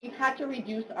 So we've had to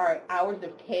reduce our hours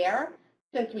of care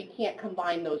since we can't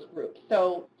combine those groups.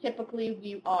 So typically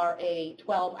we are a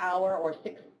 12-hour or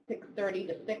 6:30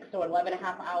 to 6, so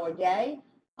 11.5-hour day.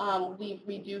 We've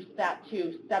reduced that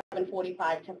to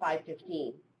 7:45 to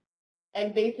 5:15.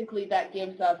 And basically that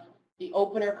gives us the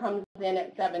opener comes in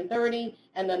at 7:30,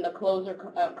 and then the closer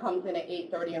comes in at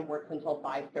 8:30 and works until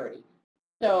 5:30.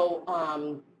 So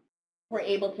we're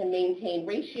able to maintain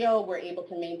ratio. We're able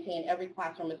to maintain every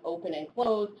classroom is open and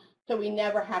closed, so we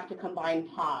never have to combine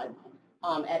pods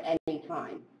at any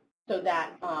time. so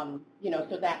that,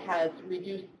 so that has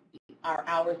reduced our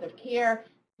hours of care,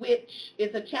 which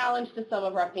is a challenge to some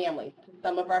of our families. To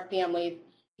some of our families,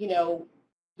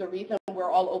 the reason we're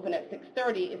all open at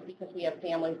 6:30 is because we have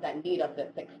families that need us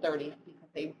at 6:30 because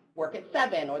they work at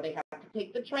 7 or they have to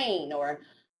take the train, or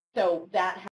so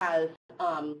that has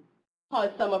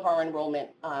caused some of our enrollment,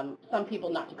 some people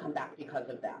not to come back because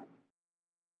of that.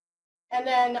 And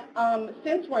then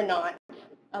since we're not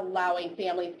allowing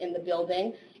families in the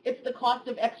building, it's the cost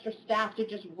of extra staff to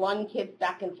just run kids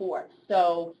back and forth.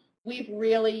 So we've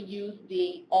really used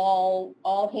the all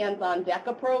hands on deck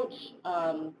approach.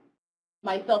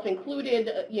 Myself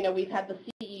included, we've had the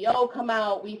CEO come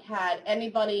out. We've had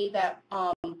anybody that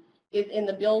is in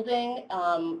the building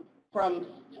from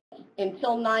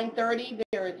until 9:30.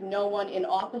 There is no one in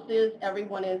offices.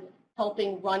 Everyone is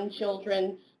helping run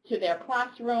children to their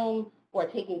classroom or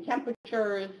taking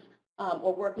temperatures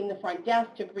or working the front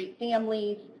desk to greet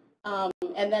families.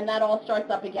 And then that all starts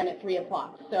up again at 3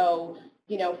 o'clock. So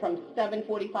from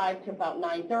 7:45 to about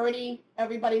 9:30,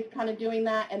 everybody's kind of doing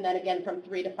that, and then again from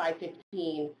 3 to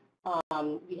 5:15,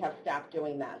 we have staff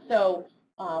doing that. So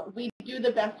we do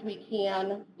the best we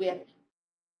can with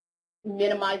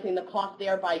minimizing the cost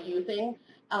there by using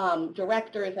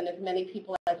directors and as many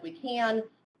people as we can,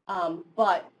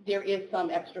 but there is some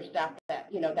extra staff that,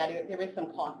 there is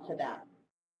some cost to that.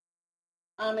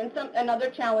 And another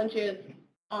challenge is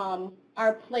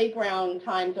our playground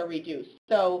times are reduced.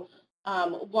 So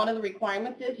one of the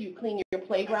requirements is you clean your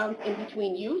playgrounds in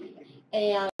between use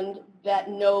and that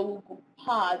no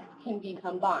pods can be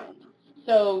combined.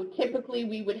 So typically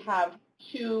we would have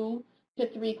 2 to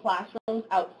 3 classrooms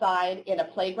outside in a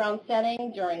playground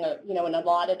setting during an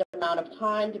allotted amount of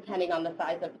time, depending on the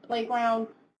size of the playground.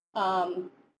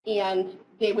 And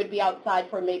they would be outside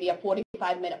for maybe a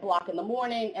 45-minute block in the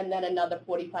morning and then another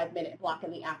 45-minute block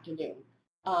in the afternoon.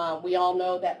 We all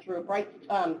know that through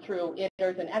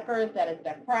Itters and Eckers, that is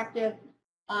best practice.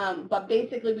 But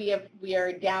basically, we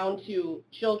are down to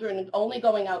children only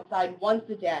going outside once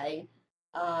a day,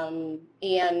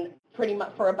 and pretty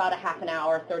much for about a half an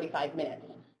hour, 35 minutes,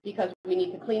 because we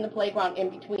need to clean the playground in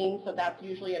between. So that's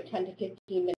usually a 10 to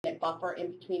 15-minute buffer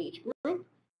in between each group,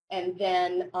 and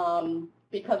then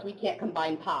because we can't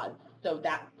combine pods, so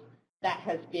that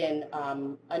has been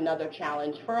another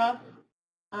challenge for us.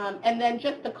 And then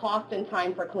just the cost and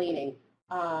time for cleaning.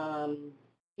 The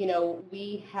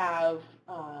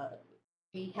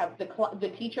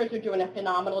teachers are doing a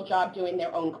phenomenal job doing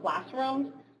their own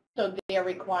classrooms, so they're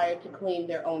required to clean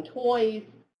their own toys.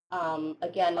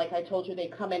 Again, like I told you, they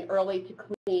come in early to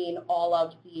clean all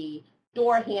of the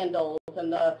door handles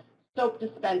and the soap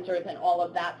dispensers and all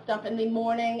of that stuff in the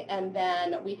morning, and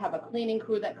then we have a cleaning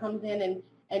crew that comes in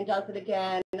and does it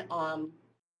again.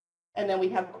 And then we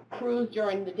have crews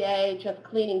during the day just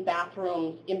cleaning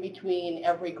bathrooms in between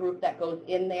every group that goes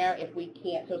in there if we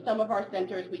can't. So some of our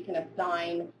centers we can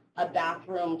assign a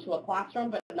bathroom to a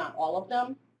classroom, but not all of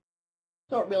them.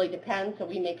 So it really depends. So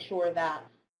we make sure that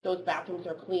those bathrooms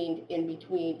are cleaned in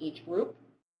between each group.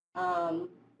 And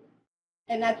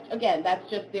that's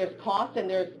just, there's cost and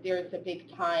there's a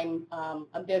big time,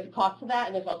 there's a cost to that,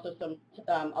 and there's also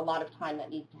a lot of time that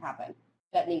needs to happen.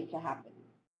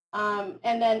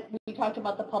 And then we talked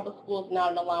about the public schools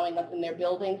not allowing us in their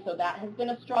buildings, so that has been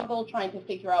a struggle, trying to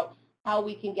figure out how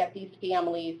we can get these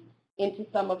families into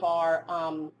some of our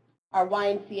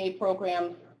YMCA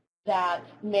programs that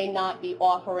may not be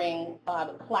offering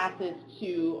classes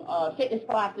to fitness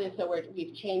classes. So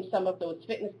we've changed some of those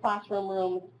fitness classroom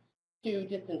rooms to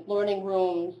distance learning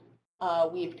rooms.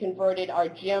 We've converted our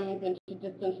gyms into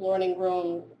distance learning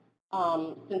rooms.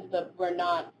 Since they're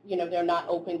not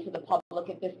open to the public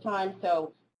at this time,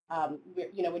 so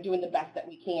we're doing the best that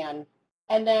we can.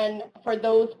 And then for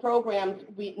those programs,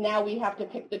 we have to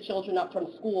pick the children up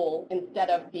from school instead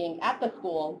of being at the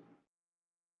school.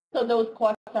 So those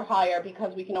costs are higher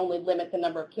because we can only limit the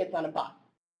number of kids on a bus.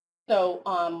 So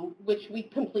which we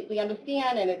completely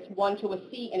understand, and it's 1 to a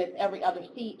seat, and it's every other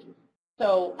seat.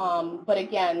 So, but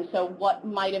again, so what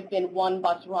might have been 1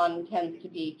 bus run tends to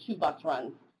be 2 bus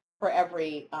runs for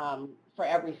every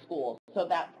school. So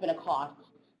that's been a cost.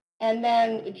 And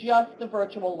then just the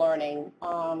virtual learning.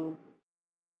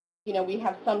 We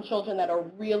have some children that are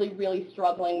really, really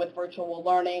struggling with virtual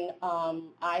learning.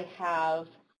 I have,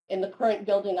 in the current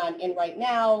building I'm in right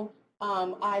now,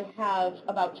 I have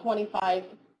about 25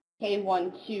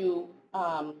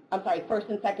 first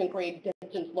and second grade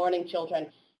distance learning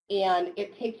children. And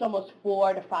it takes almost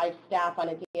 4 to 5 staff on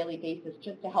a daily basis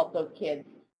just to help those kids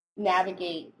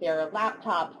navigate their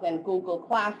laptops and Google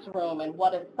Classroom and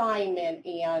what assignment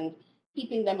and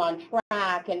keeping them on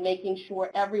track and making sure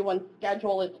everyone's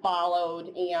schedule is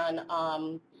followed, and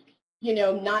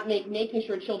making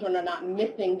sure children are not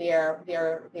missing their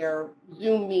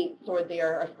Zoom meets or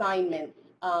their assignments.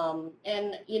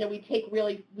 We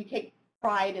take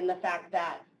pride in the fact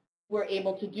that we're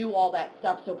able to do all that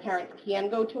stuff so parents can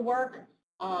go to work,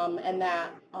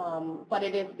 but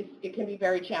it can be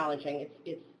very challenging.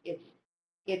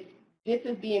 This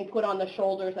is being put on the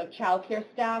shoulders of child care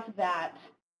staff that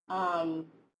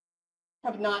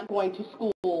have not going to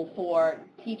school for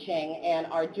teaching and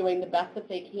are doing the best that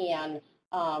they can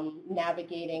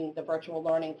navigating the virtual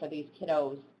learning for these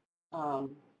kiddos.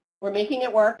 We're making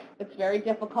it work. It's very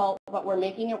difficult, but we're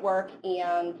making it work,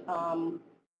 and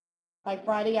by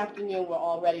Friday afternoon, we're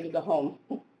all ready to go home.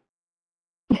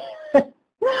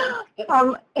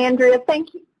 Andrea,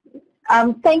 thank you.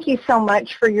 Thank you so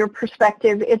much for your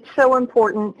perspective. It's so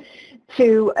important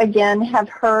to, again, have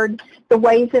heard the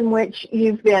ways in which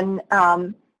you've been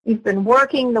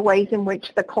working, the ways in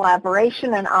which the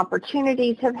collaboration and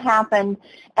opportunities have happened,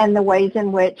 and the ways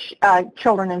in which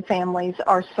children and families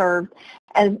are served.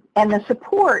 And the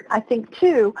support, I think,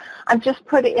 too, I've just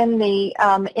put in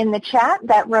the chat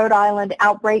that Rhode Island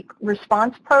Outbreak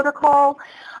Response Protocol.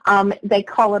 They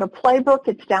call it a playbook.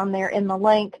 It's down there in the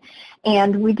link.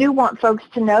 And we do want folks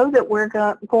to know that we're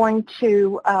going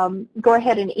to go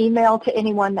ahead and email to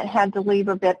anyone that had to leave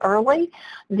a bit early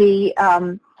the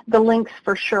links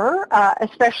for sure,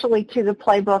 especially to the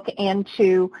playbook and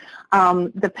to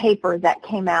the paper that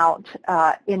came out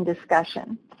in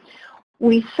discussion.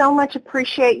 We so much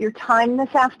appreciate your time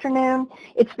this afternoon.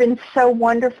 It's been so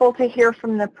wonderful to hear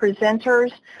from the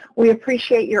presenters. We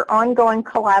appreciate your ongoing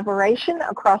collaboration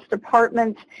across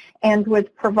departments and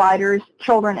with providers,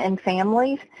 children, and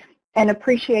families, and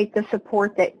appreciate the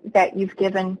support that you've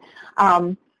given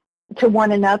to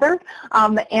one another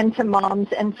and to moms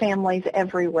and families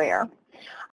everywhere.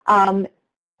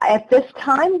 At this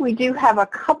time, we do have a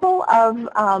couple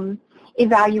of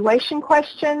evaluation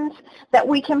questions that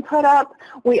we can put up.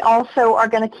 We also are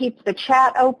going to keep the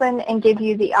chat open and give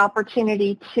you the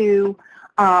opportunity to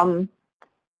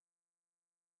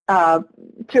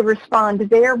respond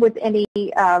there with any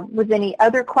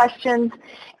other questions.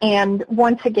 And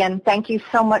once again, thank you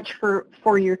so much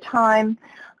for your time,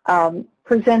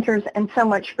 presenters, and so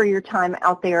much for your time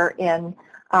out there in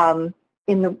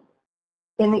the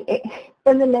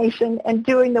nation and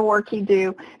doing the work you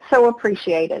do. So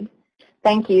appreciated.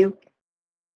 Thank you.